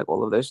here, like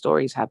all of those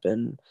stories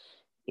happen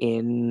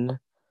in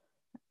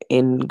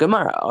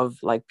Gemara of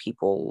like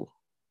people,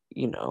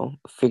 you know,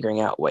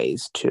 figuring out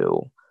ways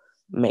to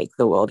make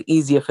the world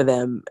easier for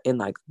them in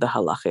like the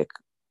halachic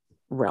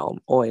realm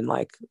or in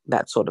like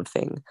that sort of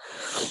thing.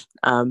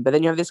 But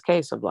then you have this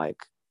case of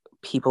like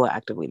people are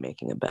actively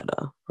making it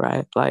better,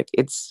 right? Like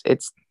it's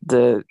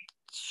the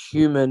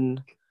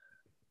human,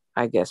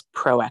 I guess,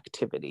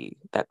 proactivity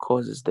that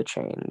causes the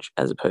change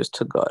as opposed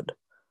to God.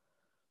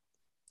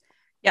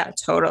 Yeah,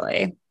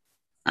 totally.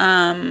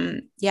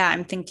 Yeah,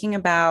 I'm thinking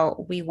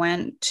about we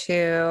went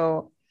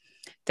to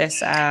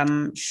this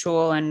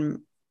shul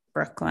in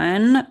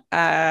Brooklyn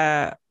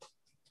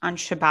on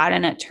Shabbat,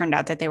 and it turned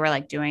out that they were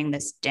like doing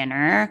this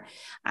dinner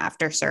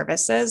after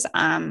services.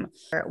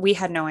 We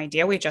had no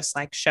idea. We just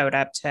like showed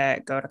up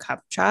to go to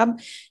Cup Job,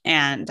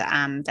 and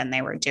then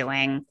they were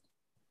doing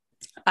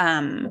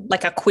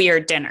like a queer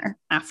dinner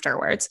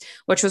afterwards,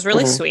 which was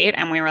really sweet.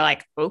 And we were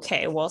like,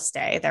 okay, we'll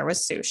stay. There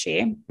was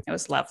sushi. It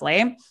was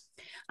lovely.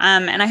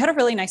 And I had a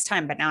really nice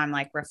time, but now I'm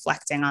like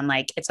reflecting on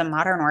like, it's a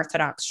modern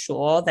Orthodox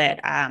shul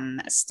that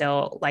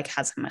still like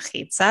has a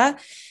mechitza.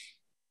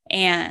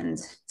 And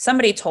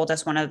somebody told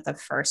us one of the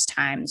first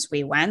times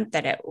we went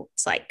that it was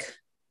like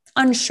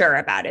unsure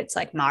about its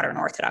like modern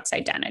Orthodox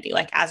identity.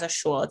 Like as a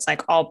shul, it's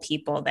like all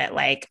people that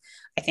like,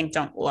 I think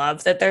don't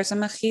love that there's a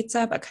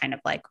mechitza, but kind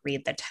of like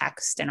read the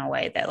text in a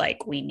way that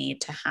like we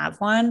need to have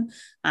one.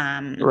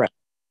 Right.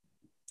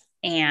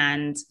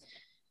 And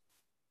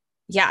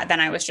yeah, then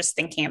I was just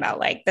thinking about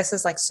like, this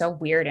is like so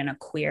weird in a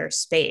queer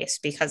space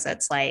because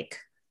it's like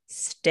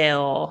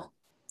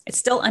it's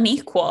still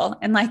unequal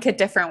in like a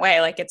different way.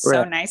 Like it's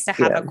so nice to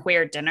have a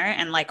queer dinner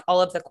and like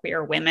all of the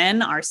queer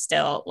women are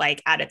still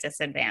like at a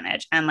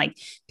disadvantage. And like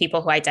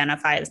people who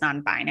identify as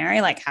non-binary,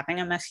 like having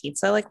a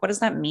mechitza, like what does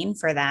that mean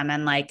for them?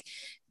 And like,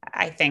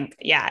 I think,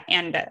 yeah.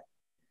 And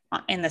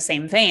in the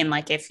same vein,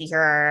 like if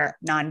you're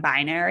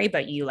non-binary,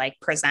 but you like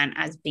present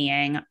as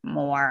being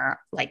more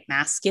like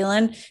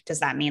masculine,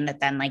 does that mean that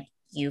then like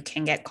you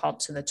can get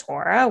called to the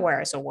Torah,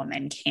 whereas a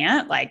woman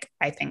can't? Like,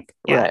 I think,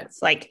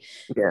 it's like,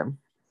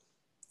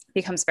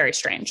 becomes very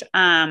strange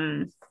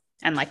and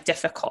like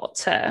difficult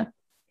to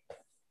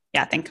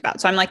think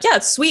about. So I'm like, yeah,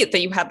 it's sweet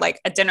that you had like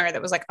a dinner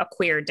that was like a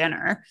queer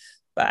dinner,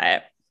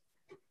 but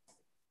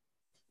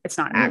it's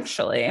not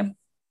actually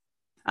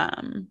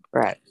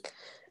right.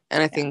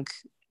 And I think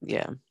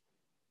and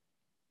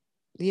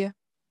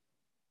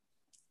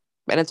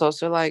it's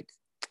also like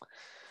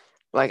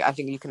I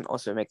think you can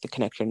also make the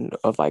connection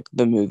of like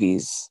the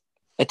movie's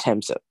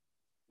attempts at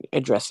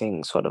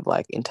addressing sort of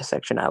like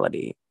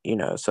intersectionality, you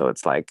know. So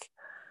it's like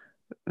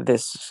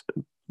this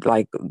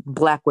like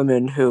Black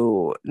women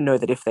who know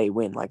that if they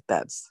win, like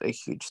that's a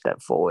huge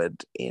step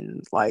forward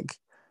in like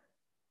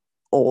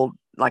all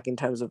like in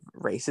terms of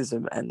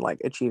racism and like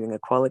achieving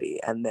equality.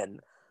 And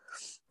then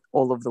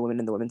all of the women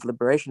in the Women's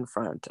Liberation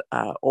Front,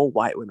 all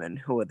white women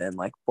who are then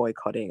like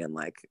boycotting and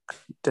like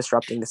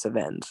disrupting this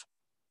event.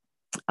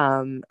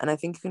 And I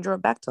think you can draw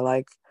it back to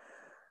like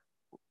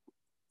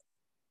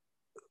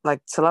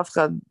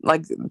Salafka,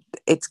 like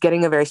it's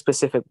getting a very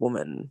specific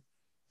woman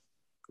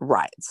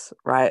rights,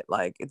 right?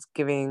 Like it's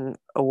giving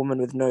a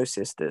woman with no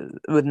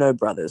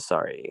brothers,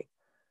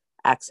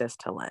 access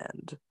to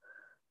land.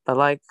 But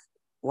like,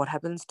 what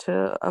happens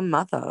to a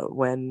mother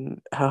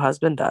when her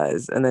husband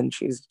dies and then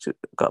she's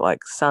got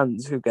like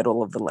sons who get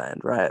all of the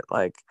land, right?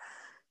 Like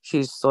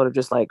she's sort of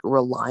just like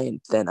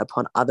reliant then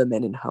upon other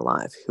men in her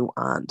life who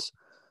aren't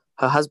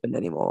her husband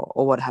anymore.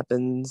 Or what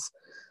happens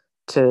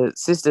to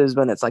sisters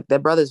when it's like their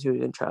brothers who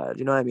are in charge,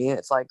 you know what I mean?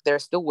 It's like there are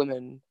still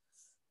women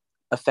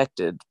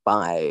affected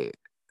by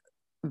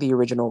the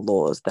original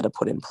laws that are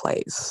put in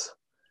place,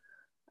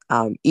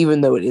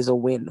 even though it is a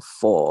win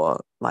for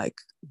like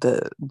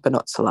the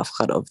Banat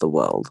Salafchad of the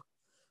world.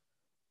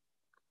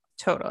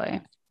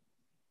 Totally.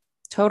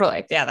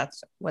 Yeah, that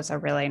was a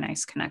really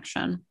nice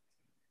connection.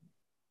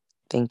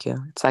 Thank you.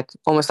 It's like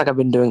almost like I've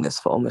been doing this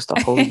for almost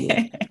a whole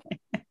year.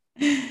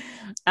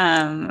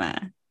 Um,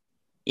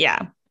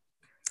 yeah.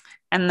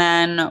 And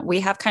then we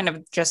have kind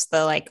of just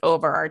the like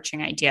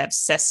overarching idea of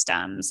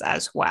systems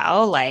as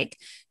well. Like,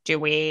 do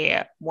we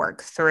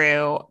work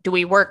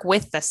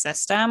with the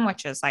system,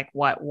 which is like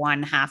what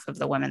one half of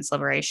the women's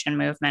liberation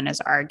movement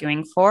is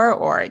arguing for,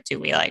 or do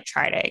we like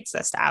try to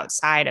exist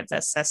outside of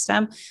the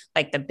system?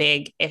 Like the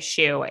big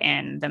issue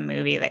in the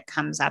movie that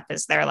comes up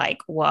is they're like,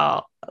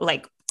 well,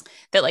 like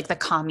that like the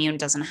commune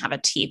doesn't have a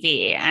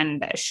TV.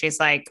 And she's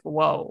like,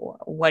 whoa,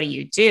 what do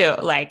you do?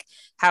 Like,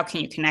 how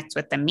can you connect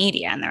with the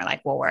media? And they're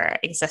like, well, we're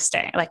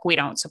existing. Like, we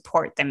don't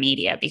support the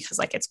media because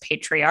like it's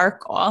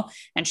patriarchal.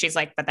 And she's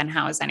like, but then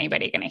how is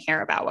anybody going to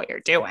hear about what you're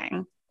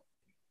doing?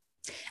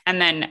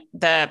 And then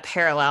the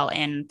parallel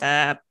in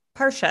the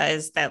Parsha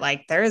is that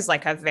like there is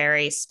like a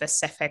very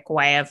specific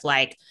way of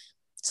like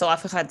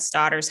Zelophehad's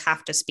daughters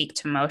have to speak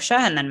to Moshe,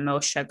 and then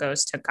Moshe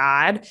goes to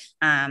God.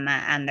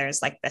 And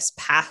there's like this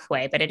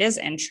pathway, but it is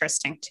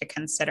interesting to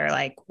consider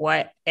like,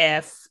 what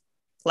if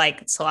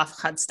like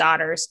Zelophehad's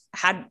daughters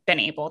had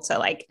been able to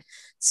like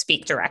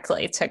speak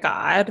directly to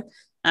God?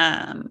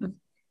 Or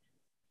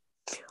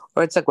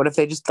it's like, what if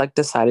they just like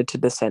decided to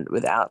descend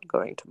without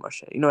going to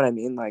Moshe? You know what I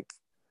mean? Like,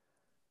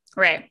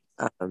 Right.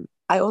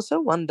 I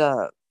also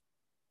wonder,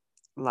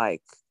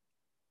 like,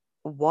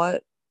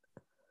 what,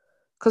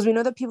 because we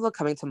know that people are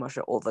coming to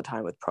Moshe all the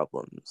time with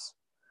problems.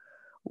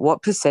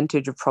 What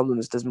percentage of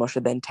problems does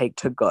Moshe then take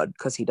to God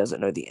because he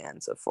doesn't know the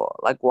answer for?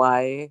 Like,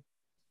 why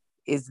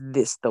is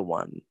this the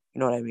one? You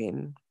know what I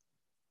mean?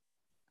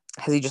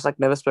 Has he just like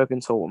never spoken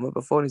to a woman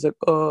before? And he's like,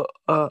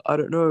 I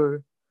don't know.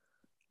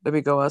 Let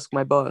me go ask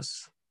my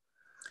boss.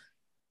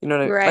 You know,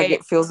 like Right.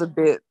 it feels a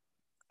bit.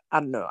 I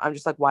don't know. I'm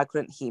just like, why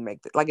couldn't he make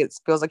it? Like, it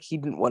feels like he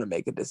didn't want to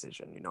make a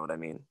decision. You know what I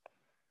mean?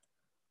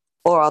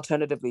 Or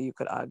alternatively, you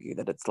could argue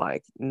that it's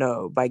like,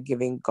 no, by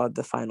giving God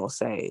the final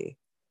say,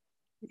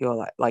 you're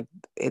like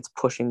it's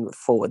pushing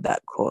forward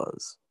that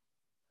cause,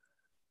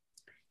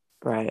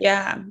 right?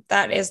 Yeah,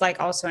 that is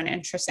like also an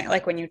interesting,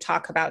 like when you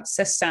talk about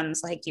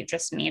systems, like you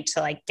just need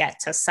to like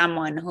get to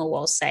someone who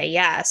will say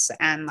yes.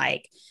 And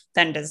like,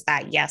 then does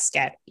that yes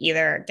get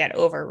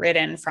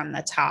overridden from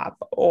the top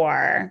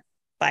or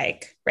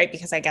like, right?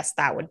 Because I guess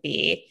that would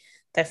be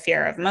the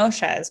fear of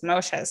Moshe is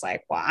Moshe is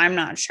like, well, I'm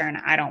not sure. And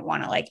I don't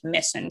want to like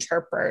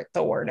misinterpret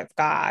the word of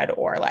God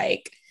or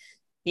like,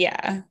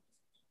 yeah.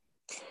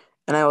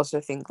 And I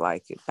also think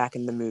like back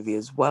in the movie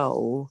as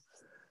well,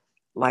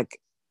 like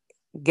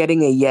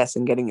getting a yes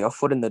and getting your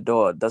foot in the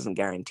door doesn't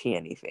guarantee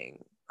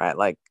anything, right?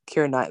 Like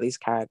Keira Knightley's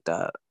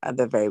character at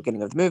the very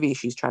beginning of the movie,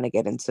 she's trying to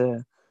get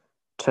into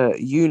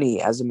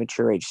uni as a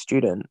mature age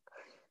student,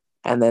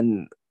 and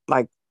then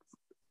like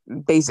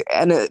basic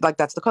and like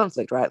that's the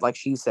conflict, right? Like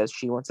she says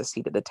she wants a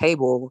seat at the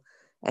table,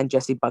 and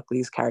Jesse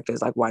Buckley's character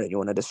is like, why don't you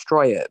want to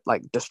destroy it?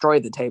 Like destroy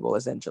the table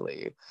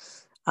essentially.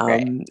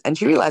 Right. And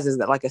she realizes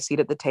that like a seat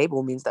at the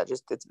table means that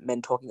just it's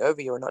men talking over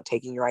you and not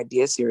taking your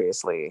ideas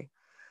seriously.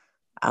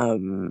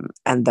 And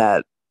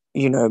that,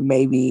 you know,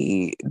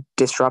 maybe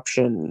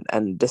disruption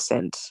and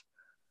dissent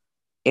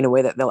in a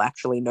way that they'll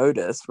actually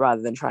notice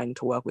rather than trying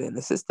to work within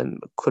the system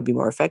could be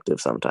more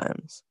effective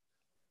sometimes.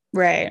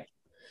 Right.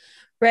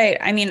 Right.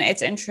 I mean,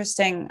 it's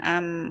interesting.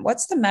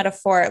 What's the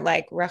metaphor?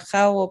 Like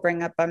Rachel will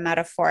bring up a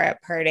metaphor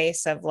at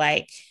Pardes of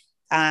like,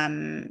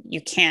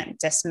 you can't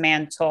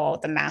dismantle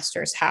the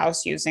master's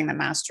house using the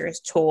master's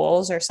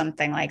tools or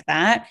something like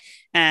that.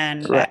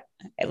 And Right.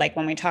 like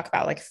when we talk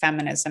about like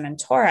feminism and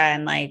Torah,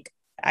 and like,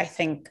 I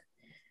think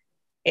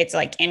it's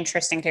like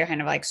interesting to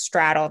kind of like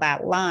straddle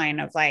that line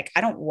of like,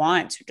 I don't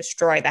want to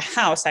destroy the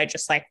house. I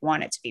just like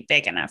want it to be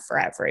big enough for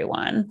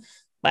everyone.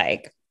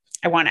 Like,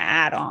 I want to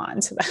add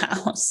on to the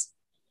house.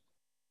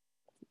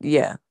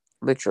 Yeah,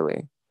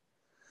 literally.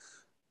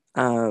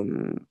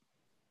 Um,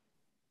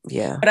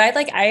 yeah. But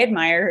I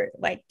admire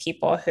like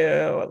people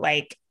who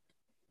like,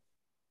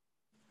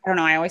 I don't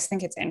know, I always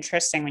think it's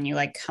interesting when you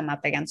like come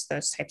up against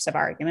those types of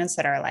arguments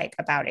that are like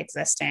about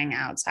existing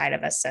outside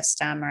of a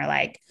system or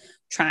like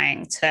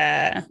trying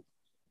to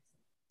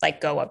like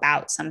go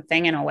about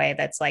something in a way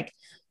that's like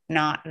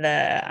not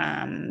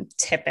the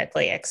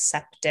typically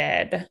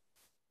accepted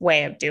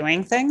way of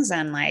doing things.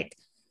 And like,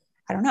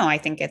 I don't know, I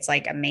think it's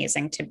like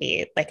amazing to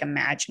be like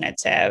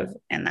imaginative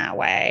in that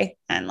way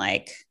and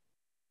like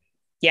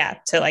yeah,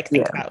 to like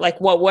think Yeah. about like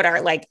what would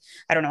our like,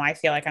 I don't know, I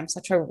feel like I'm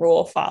such a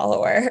rule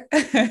follower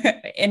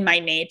in my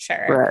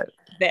nature Right.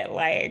 that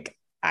like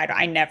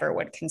I never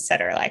would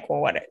consider like,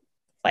 well,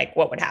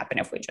 what would happen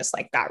if we just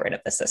like got rid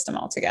of the system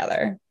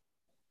altogether.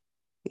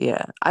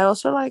 Yeah. I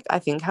also like, I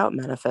think how it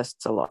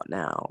manifests a lot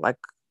now, like,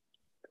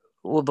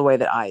 well, the way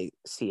that I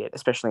see it,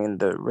 especially in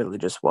the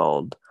religious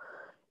world,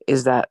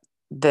 is that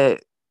the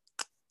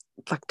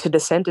like to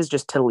dissent is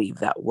just to leave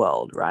that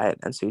world, right?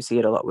 And so you see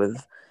it a lot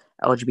with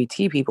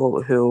LGBT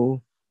people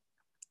who,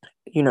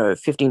 you know,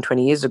 15,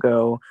 20 years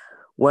ago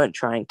weren't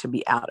trying to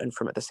be out and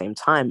from at the same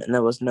time. And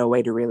there was no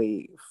way to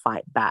really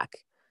fight back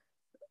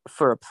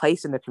for a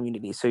place in the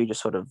community. So you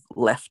just sort of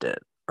left it,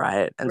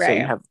 right? And so you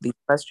Right. have these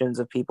questions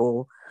of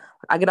people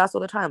I get asked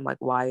all the time, like,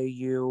 why are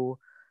you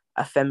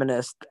a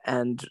feminist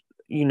and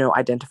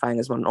identifying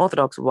as modern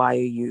Orthodox? Why are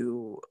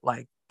you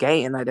like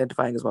gay and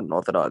identifying as modern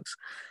Orthodox?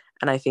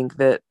 And I think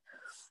that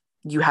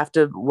you have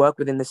to work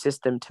within the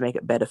system to make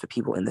it better for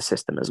people in the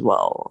system as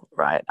well,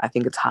 right? I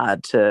think it's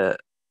hard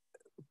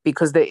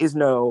because there is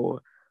no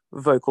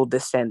vocal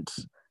dissent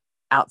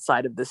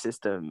outside of the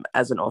system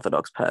as an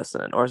Orthodox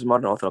person or as a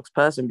modern Orthodox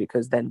person,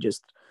 because then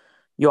just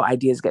your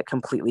ideas get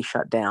completely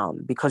shut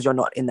down because you're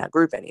not in that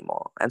group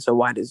anymore. And so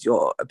why does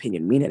your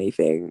opinion mean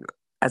anything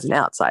as an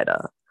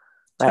outsider?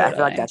 Like, I feel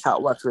like that's how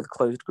it works with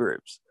closed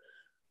groups.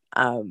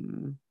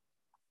 And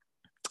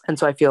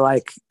so I feel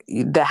like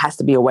there has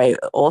to be a way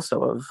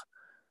also of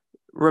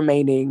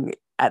remaining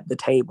at the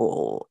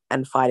table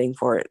and fighting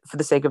for it for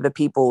the sake of the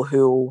people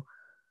who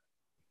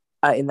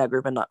are in that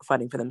group and not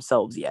fighting for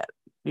themselves yet.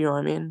 You know what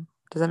I mean?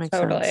 Does that make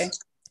sense?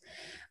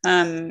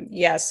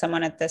 Yeah,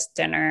 someone at this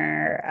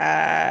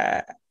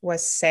dinner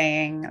was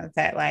saying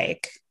that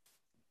like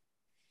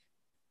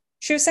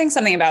she was saying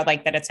something about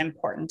like that it's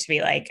important to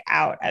be like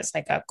out as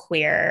like a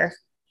queer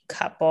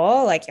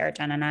couple like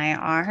Yarden and I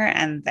are,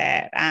 and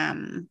that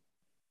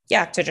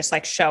yeah, to just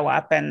like show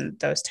up in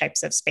those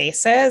types of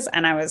spaces.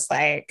 And I was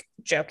like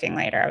joking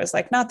later, I was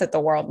like, not that the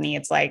world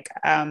needs like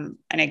an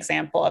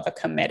example of a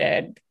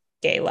committed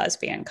gay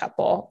lesbian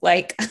couple,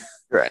 like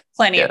right.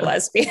 Plenty of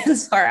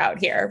lesbians are out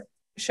here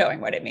showing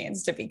what it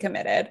means to be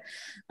committed.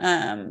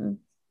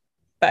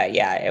 But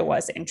yeah, it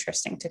was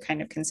interesting to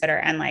kind of consider.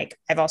 And like,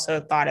 I've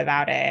also thought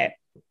about it.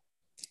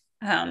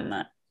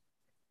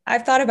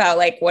 I've thought about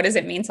like, what does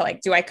it mean to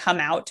like, do I come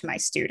out to my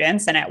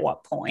students and at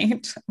what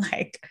point?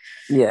 Like,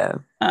 yeah.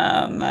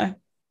 And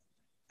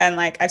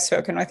like, I've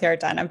spoken with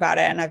Yarden about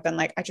it and I've been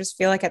like, I just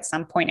feel like at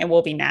some point it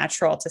will be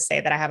natural to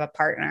say that I have a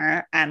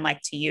partner and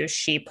like to use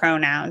she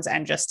pronouns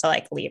and just to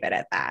like leave it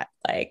at that.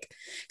 Like,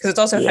 cause it's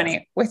also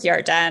funny with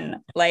Yarden,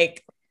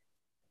 like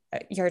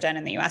Yarden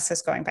in the US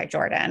is going by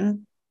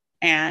Jordan.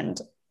 And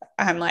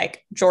I'm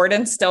like,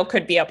 Jordan still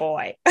could be a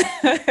boy.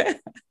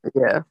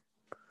 Yeah.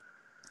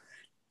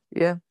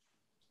 Yeah.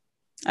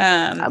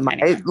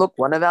 Anyway. Look,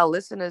 one of our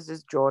listeners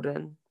is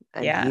Jordan,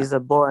 and he's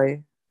a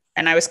boy.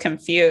 And I was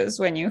confused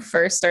when you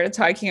first started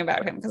talking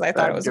about him because I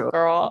thought it was a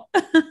girl.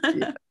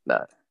 Yeah,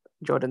 no,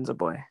 Jordan's a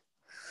boy.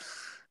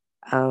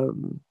 But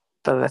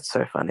that's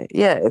so funny.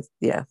 Yeah,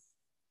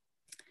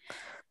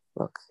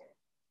 Look.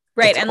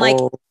 Right, and like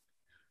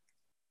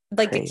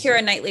the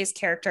Keira Knightley's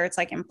character, it's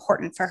like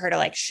important for her to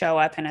like show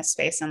up in a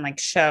space and like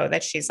show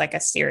that she's like a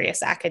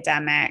serious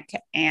academic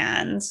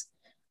and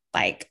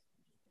like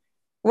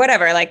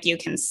whatever, like you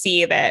can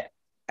see that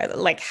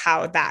like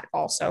how that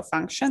also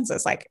functions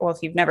is like, well, if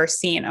you've never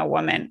seen a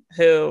woman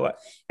who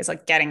is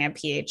like getting a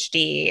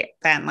PhD,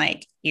 then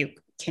like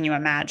can you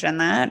imagine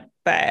that?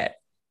 But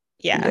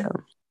yeah.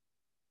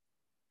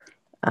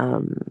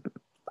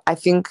 I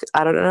think,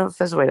 I don't know if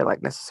there's a way to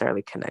like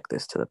necessarily connect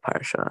this to the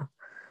Parsha.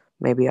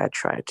 Maybe I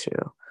tried to.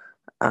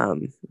 No,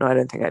 I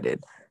don't think I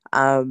did.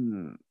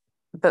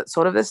 But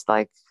sort of this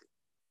like,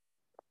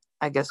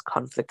 I guess,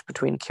 conflict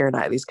between Keira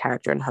Knightley's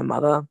character and her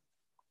mother,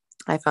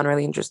 I found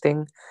really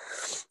interesting,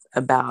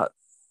 about,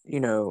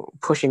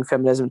 pushing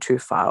feminism too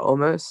far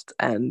almost,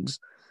 and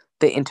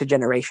the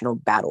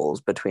intergenerational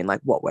battles between like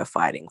what we're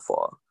fighting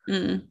for.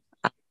 And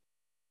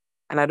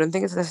I don't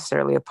think it's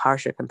necessarily a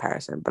Parsha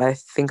comparison, but I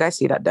think I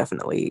see that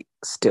definitely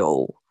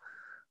still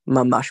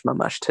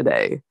mamash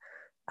today,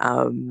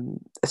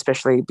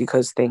 especially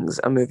because things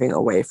are moving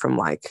away from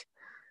like,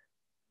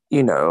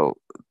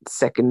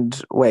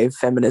 second wave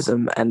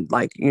feminism and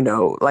like,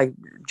 like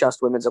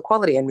just women's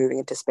equality, and moving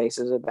into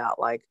spaces about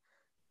like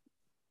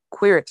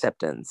queer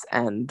acceptance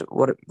and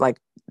what like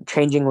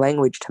changing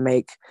language to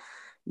make,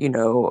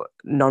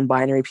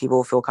 non-binary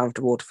people feel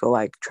comfortable, to feel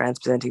like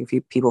trans-presenting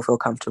people feel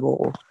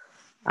comfortable,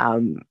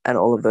 and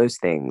all of those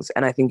things.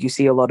 And I think you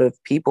see a lot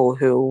of people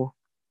who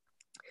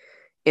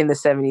in the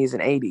 70s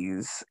and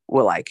 80s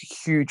were like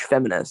huge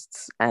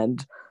feminists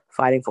and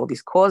fighting for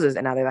these causes,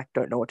 and now they like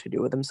don't know what to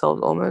do with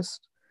themselves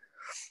almost.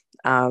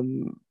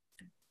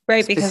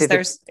 Right, because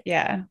there's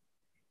I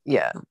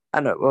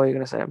don't know, what were you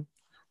gonna say?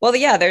 Well,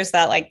 yeah, there's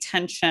that like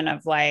tension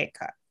of like,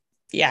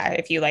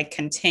 if you like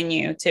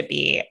continue to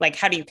be like,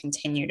 how do you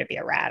continue to be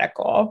a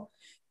radical,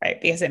 right?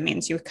 Because it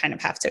means you kind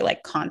of have to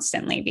like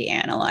constantly be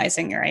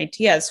analyzing your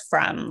ideas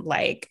from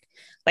like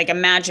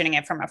imagining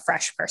it from a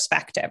fresh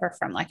perspective or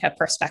from like a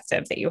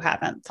perspective that you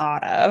haven't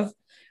thought of.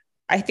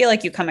 I feel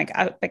like you come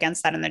up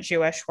against that in the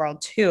Jewish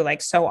world too.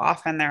 Like so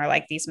often there are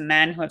like these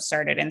men who have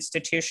started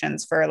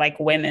institutions for like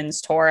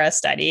women's Torah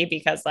study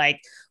because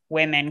like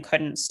women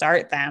couldn't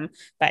start them.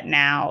 But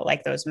now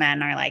like those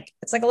men are like,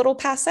 it's like a little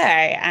passe.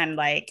 And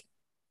like,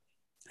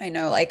 I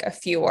know like a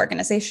few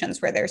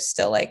organizations where there's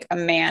still like a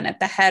man at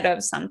the head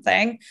of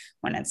something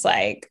when it's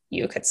like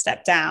you could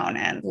step down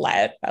and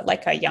let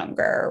like a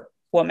younger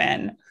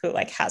woman who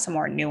like has a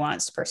more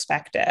nuanced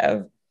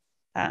perspective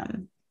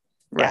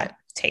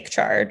take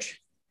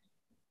charge.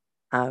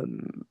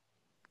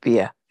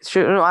 Yeah, it's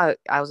true. I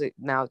was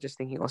now just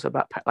thinking also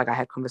about like I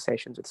had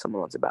conversations with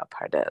someone once about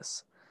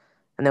Pardes,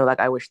 and they were like,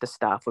 I wish the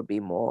staff would be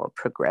more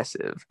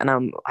progressive. And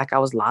I'm like, I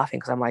was laughing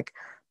because I'm like,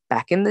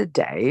 back in the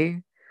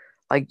day,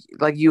 like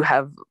you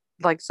have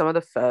like some of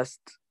the first,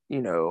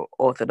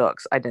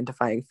 Orthodox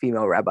identifying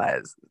female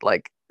rabbis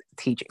like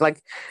teaching,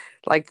 like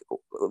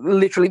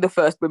literally the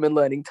first women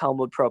learning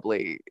Talmud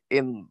probably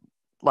in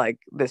like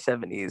the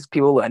 70s.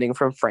 People learning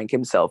from Frank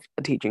himself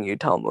teaching you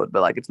Talmud,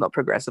 but like it's not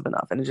progressive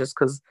enough, and it's just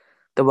because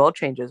the world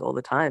changes all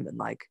the time, and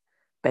like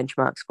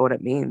benchmarks for what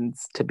it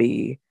means to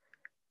be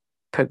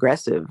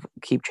progressive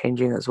keep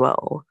changing as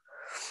well.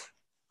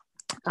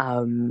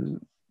 Um,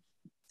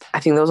 I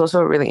think there was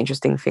also a really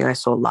interesting thing I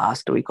saw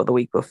last week or the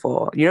week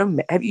before.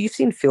 Have you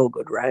seen Feel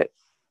Good, right?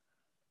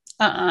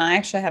 I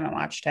actually haven't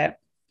watched it.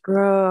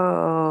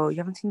 Bro, you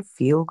haven't seen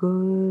Feel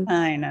Good?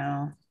 I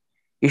know.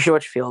 You should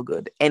watch Feel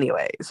Good.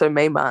 Anyway, so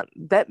Mae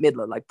Martin, Bette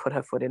Midler, like put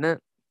her foot in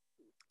it.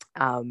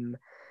 And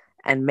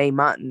Mae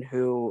Martin,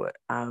 who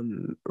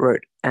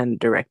wrote and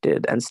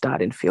directed and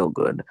starred in Feel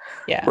Good,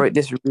 wrote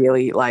this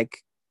really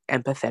like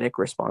empathetic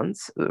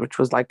response, which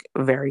was like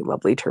very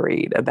lovely to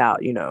read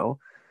about,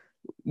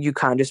 you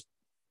can't just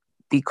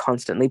be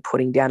constantly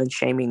putting down and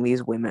shaming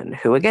these women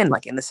who, again,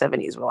 like in the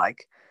 70s were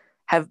like,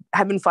 have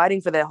been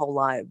fighting for their whole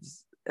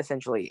lives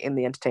essentially in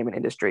the entertainment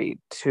industry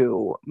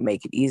to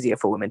make it easier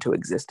for women to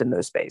exist in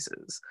those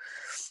spaces.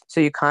 So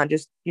you can't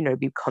just,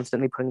 be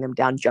constantly putting them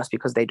down just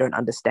because they don't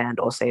understand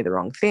or say the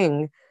wrong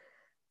thing.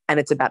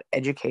 And it's about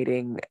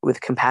educating with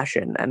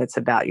compassion. And it's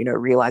about,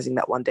 realizing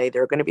that one day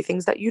there are going to be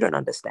things that you don't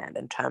understand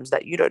and terms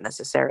that you don't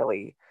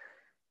necessarily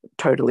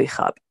totally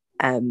chap,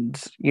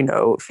 and,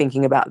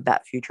 thinking about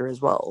that future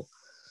as well.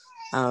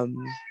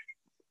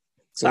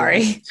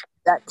 Sorry. Yeah.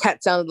 That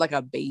cat sounded like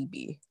a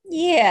baby.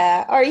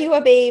 Yeah. Are you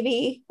a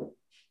baby?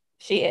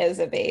 She is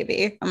a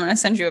baby. I'm going to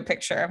send you a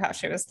picture of how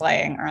she was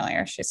laying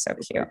earlier. She's so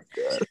cute.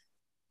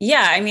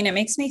 Yeah. I mean, it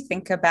makes me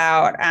think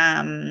about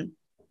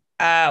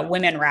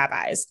women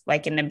rabbis,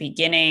 like in the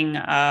beginning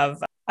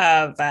of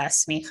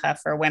smicha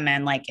for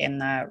women, like in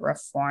the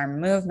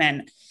reform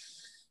movement.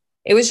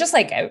 It was just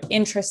like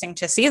interesting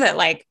to see that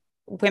like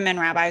women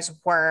rabbis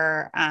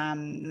were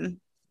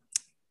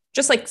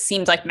just like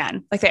seemed like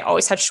men. Like they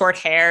always had short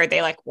hair.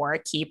 They like wore a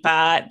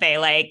kippah.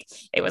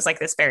 It was like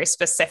this very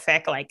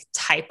specific like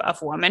type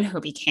of woman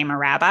who became a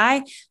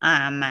rabbi.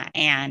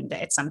 And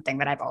it's something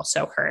that I've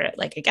also heard,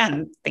 like,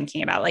 again,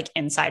 thinking about like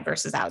inside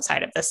versus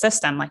outside of the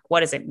system. Like,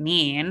 what does it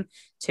mean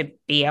to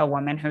be a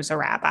woman who's a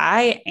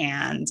rabbi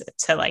and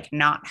to like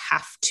not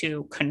have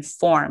to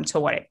conform to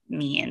what it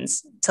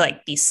means to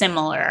like be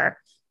similar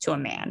to a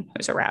man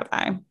who's a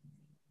rabbi?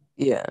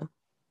 Yeah.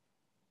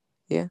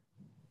 Yeah.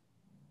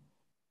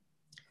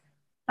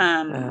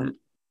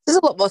 This is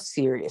a lot more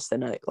serious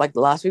than like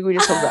last week we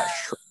just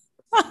talked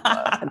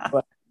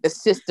about the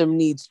system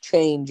needs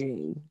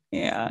changing.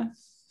 Yeah.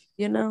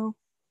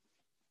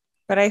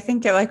 But I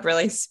think it like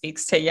really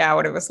speaks to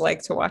what it was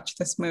like to watch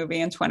this movie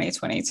in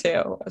 2022.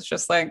 It was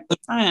just like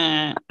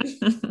It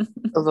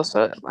was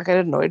also like it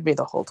annoyed me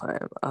the whole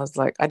time. I was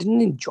like, I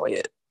didn't enjoy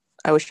it.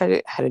 I wish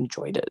I had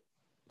enjoyed it.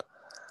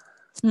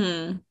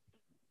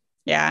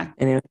 Yeah.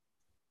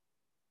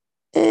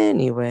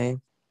 Anyway,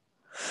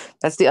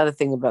 that's the other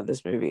thing about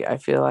this movie. I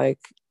feel like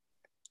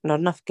not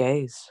enough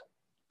gays.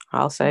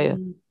 I'll say it.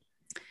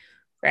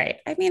 Right.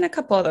 I mean, a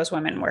couple of those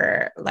women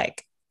were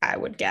like, I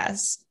would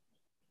guess,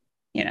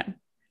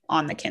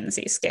 on the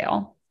Kinsey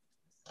scale.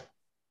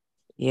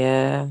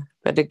 Yeah.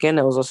 But again,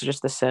 it was also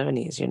just the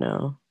 70s,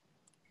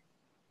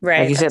 Right.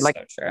 Like you said, like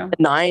so true.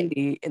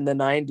 in the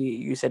 90s,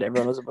 you said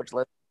everyone was a bunch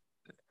less.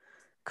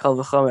 Kal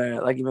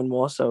v'chomer, like even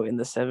more so in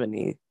the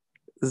 70s.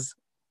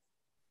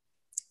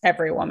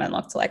 Every woman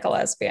looked like a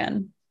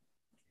lesbian.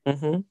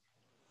 Mm-hmm.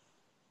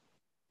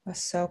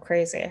 That's so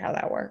crazy how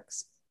that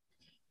works.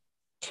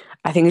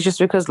 I think it's just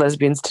because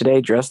lesbians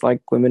today dress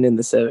like women in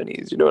the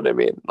 70s. You know what I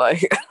mean?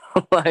 Like,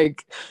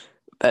 like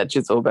that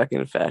shit's all back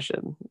in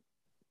fashion.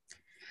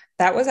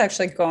 That was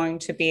actually going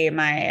to be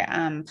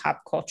my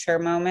pop culture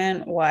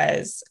moment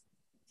was,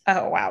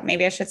 oh, wow,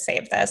 maybe I should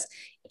save this.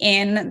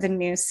 In the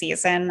new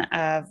season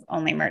of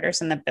Only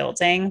Murders in the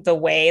Building, the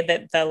way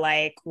that the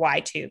like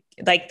Y2,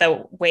 like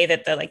the way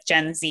that the like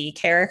Gen Z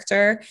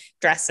character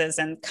dresses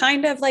and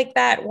kind of like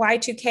that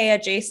Y2K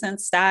adjacent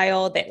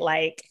style that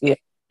like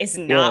is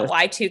not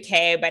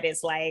Y2K, but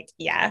is like,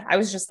 I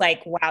was just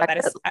like, wow, that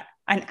is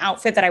an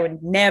outfit that I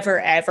would never,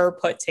 ever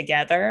put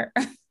together.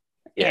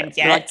 And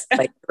yet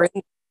like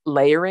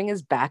layering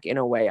is back in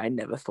a way I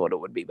never thought it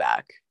would be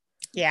back.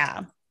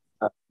 Yeah.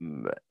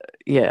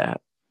 Yeah.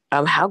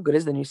 How good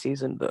is the new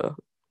season though?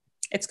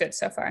 It's good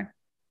so far.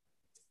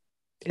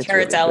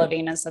 Cara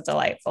Delevingne is a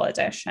delightful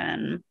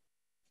addition.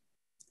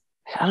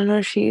 I don't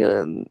know. She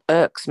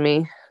irks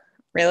me.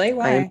 Really?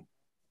 Why?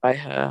 By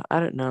her. I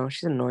don't know.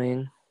 She's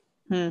annoying.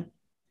 Also,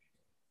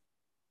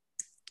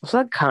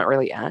 I can't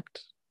really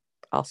act.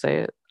 I'll say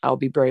it. I'll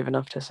be brave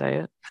enough to say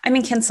it. I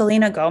mean, can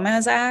Selena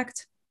Gomez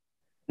act?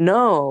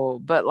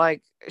 No, but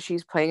like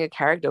she's playing a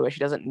character where she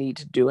doesn't need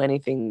to do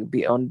anything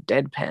beyond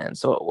deadpan,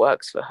 so it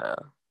works for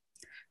her.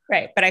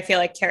 Right, but I feel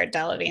like Cara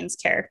Delevingne's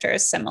character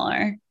is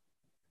similar.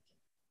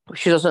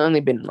 She's also only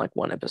been in like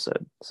one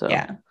episode, so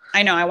yeah,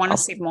 I know. I want to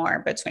see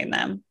more between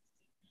them.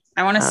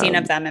 I want a scene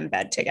of them in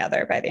bed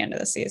together by the end of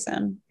the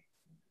season,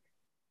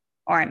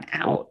 or I'm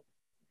out.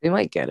 We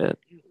might get it.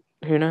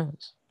 Who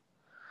knows?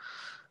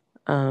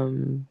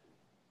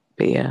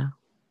 But yeah,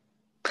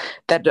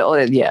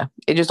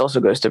 it just also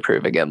goes to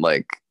prove again,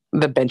 like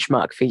the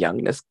benchmark for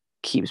youngness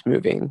keeps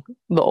moving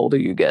the older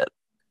you get,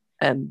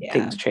 and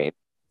things change.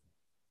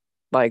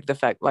 Like the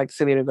fact, like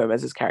Selena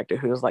Gomez's character,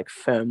 who was like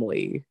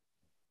firmly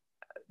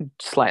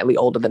slightly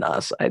older than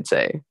us, I'd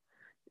say,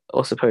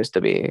 or supposed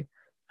to be,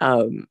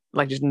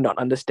 like just not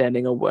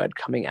understanding a word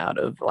coming out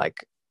of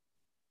like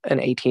an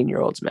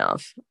 18-year-old's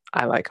mouth.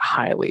 I like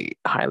highly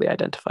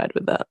identified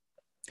with that.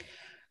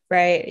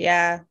 Right.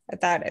 Yeah.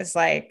 That is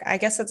like, I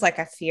guess it's like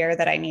a fear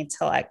that I need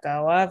to let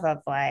go of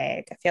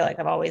like, I feel like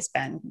I've always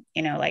been,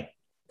 like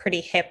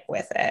pretty hip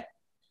with it.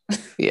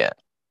 Yeah.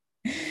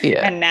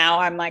 Yeah. And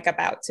now I'm like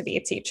about to be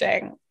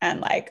teaching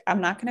and like,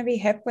 I'm not going to be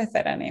hip with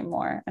it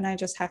anymore. And I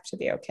just have to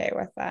be okay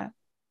with that.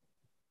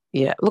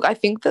 Yeah. Look, I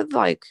think that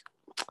like,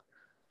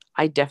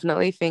 I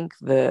definitely think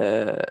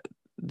the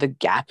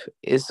gap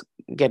is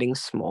getting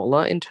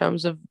smaller in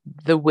terms of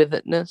the with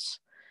itness,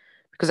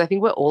 because I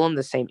think we're all on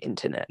the same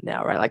internet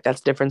now, right? Like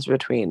that's the difference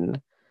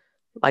between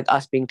like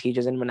us being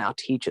teachers and when our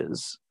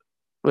teachers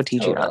were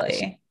teaching us.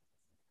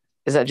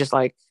 Is that just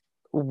like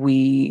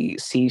we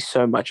see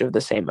so much of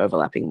the same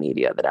overlapping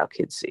media that our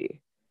kids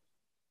see.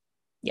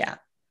 Yeah.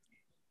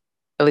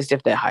 At least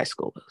if they're high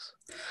schoolers.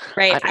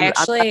 Right.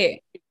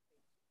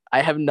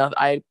 I have nothing.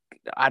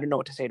 I don't know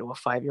what to say to a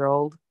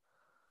 5-year-old.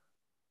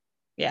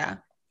 Yeah.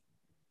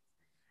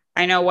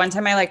 I know one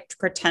time I like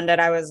pretended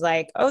I was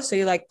like, oh, so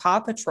you like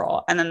Paw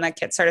Patrol? And then the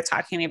kids started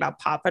talking to me about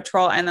Paw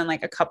Patrol. And then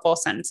like a couple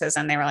sentences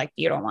and they were like,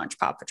 you don't watch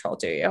Paw Patrol,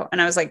 do you?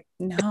 And I was like,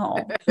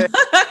 no.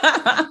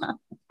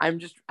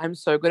 I'm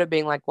so good at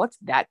being like, what's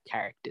that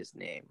character's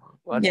name?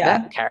 What's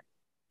that character?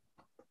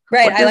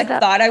 Right. I like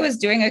thought I was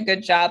doing a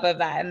good job of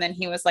that. And then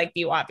he was like,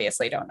 you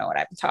obviously don't know what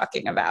I'm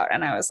talking about.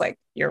 And I was like,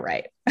 you're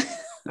right.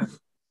 So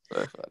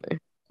funny.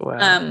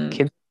 Wow.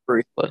 Kids are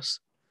ruthless.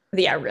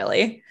 Yeah,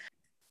 really.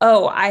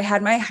 Oh, I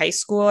had my high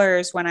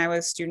schoolers when I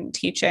was student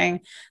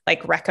teaching,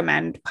 like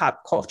recommend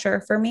pop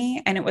culture for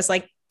me. And it was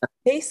like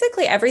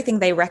basically everything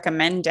they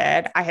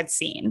recommended I had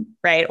seen,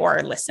 right?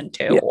 Or listened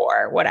to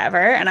or whatever.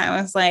 And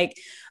I was like,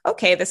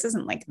 okay, this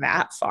isn't like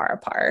that far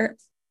apart.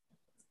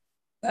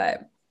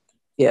 But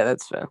yeah,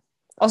 that's fair.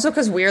 Also,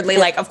 because weirdly,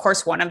 like, of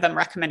course, one of them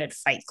recommended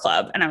Fight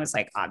Club. And I was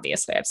like,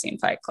 obviously, I've seen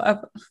Fight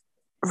Club.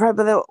 Right.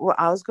 But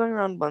I was going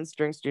around once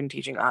during student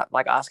teaching,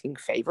 like asking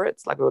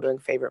favorites, like we were doing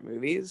favorite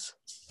movies.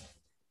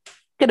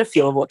 Get a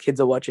feel of what kids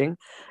are watching.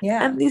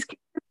 Yeah. And these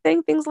kids are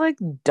saying things like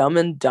Dumb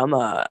and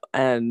Dumber.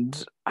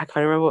 And I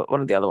can't remember what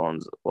one of the other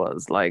ones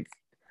was, like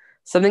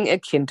something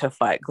akin to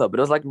Fight Club. But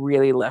it was like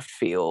really left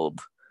field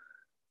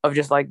of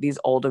just like these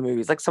older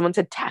movies. Like someone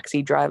said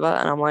Taxi Driver.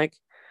 And I'm like,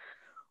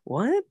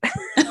 what?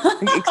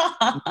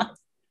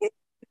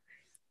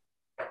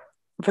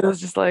 But it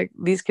was just like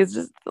these kids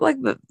just like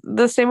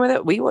the same way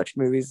that we watched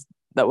movies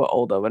that were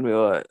older when we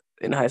were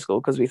in high school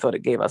because we thought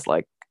it gave us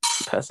like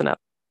personality.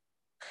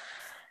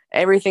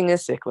 Everything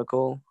is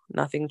cyclical.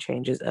 Nothing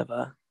changes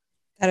ever.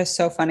 That is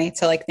so funny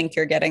to like think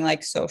you're getting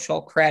like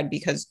social cred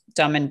because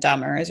Dumb and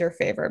Dumber is your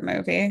favorite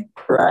movie.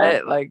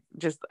 Right? Like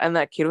just, and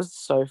that kid was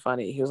so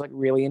funny. He was like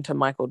really into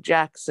Michael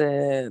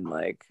Jackson.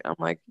 Like I'm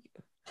like,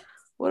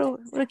 what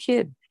a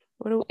kid.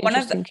 What an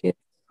interesting kid.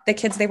 The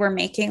kids, they were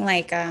making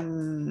like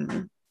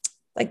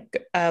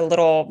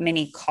little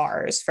mini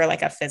cars for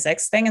like a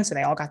physics thing. And so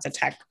they all got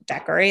to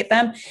decorate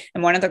them.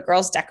 And one of the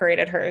girls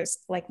decorated hers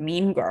like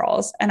Mean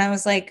Girls. And I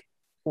was like,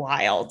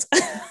 wild.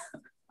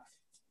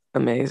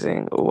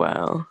 Amazing.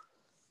 Wow.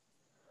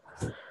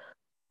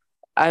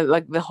 I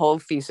like the whole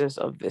thesis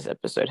of this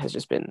episode has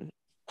just been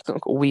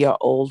we are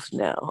old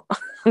now.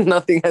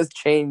 Nothing has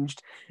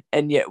changed.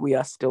 And yet we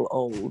are still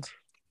old.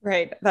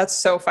 Right. That's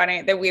so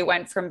funny that we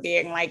went from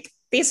being like,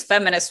 these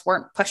feminists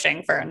weren't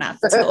pushing for enough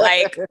to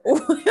like,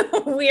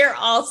 we're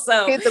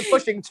also kids are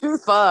pushing too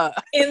far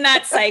in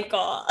that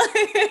cycle.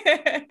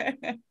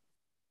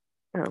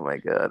 Oh my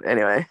God.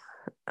 Anyway,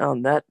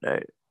 on that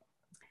note,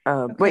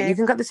 wait, you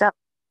can cut this out.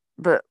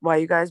 But why are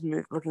you guys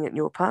looking at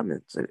new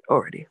apartments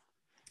already?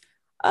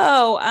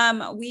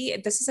 Oh,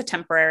 this is a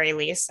temporary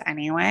lease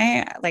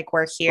anyway. Like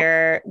we're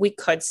here, we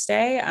could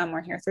stay.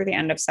 We're here through the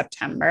end of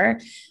September,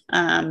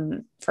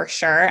 for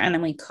sure. And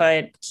then we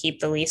could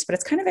keep the lease, but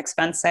it's kind of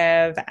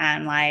expensive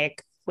and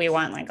like we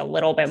want like a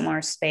little bit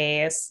more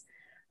space.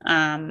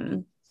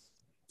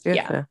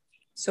 Yeah.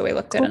 So we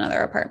looked at another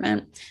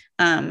apartment,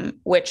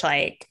 which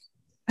like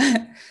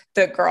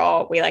the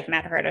girl, we like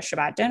met her at a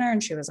Shabbat dinner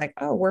and she was like,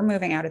 oh, we're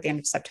moving out at the end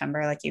of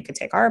September. Like you could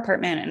take our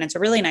apartment. And it's a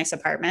really nice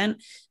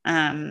apartment.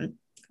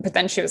 But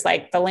then she was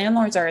like, the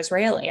landlords are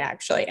Israeli,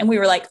 actually. And we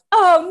were like,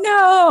 oh,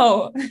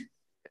 no.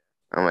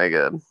 Oh, my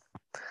God.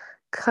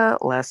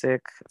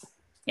 Classic.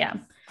 Yeah.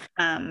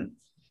 But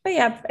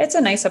yeah, it's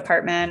a nice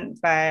apartment,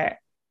 but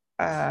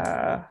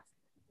I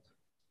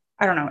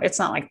don't know. It's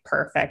not like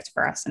perfect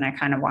for us. And I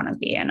kind of want to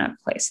be in a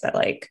place that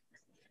like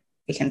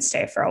we can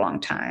stay for a long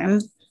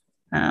time.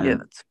 Yeah.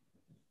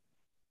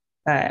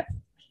 But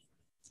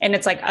And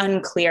it's like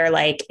unclear,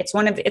 like it's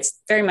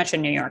very much a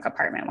New York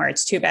apartment where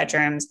it's 2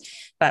 bedrooms,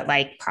 but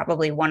like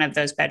probably one of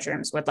those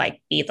bedrooms would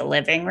like be the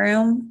living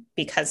room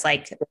because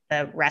like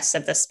the rest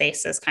of the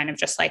space is kind of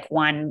just like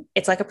one,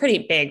 it's like a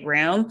pretty big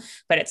room,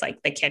 but it's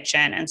like the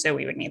kitchen. And so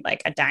we would need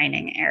like a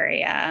dining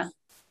area.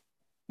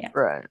 Yeah.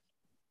 Right.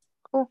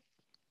 Cool.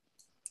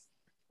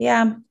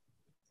 Yeah.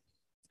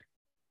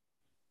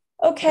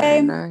 Very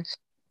Okay. nice.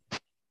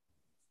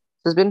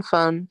 It's been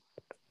fun.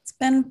 It's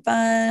been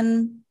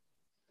fun.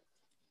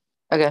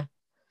 Okay.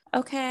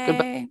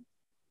 Goodbye. Okay.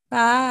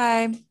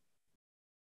 Bye.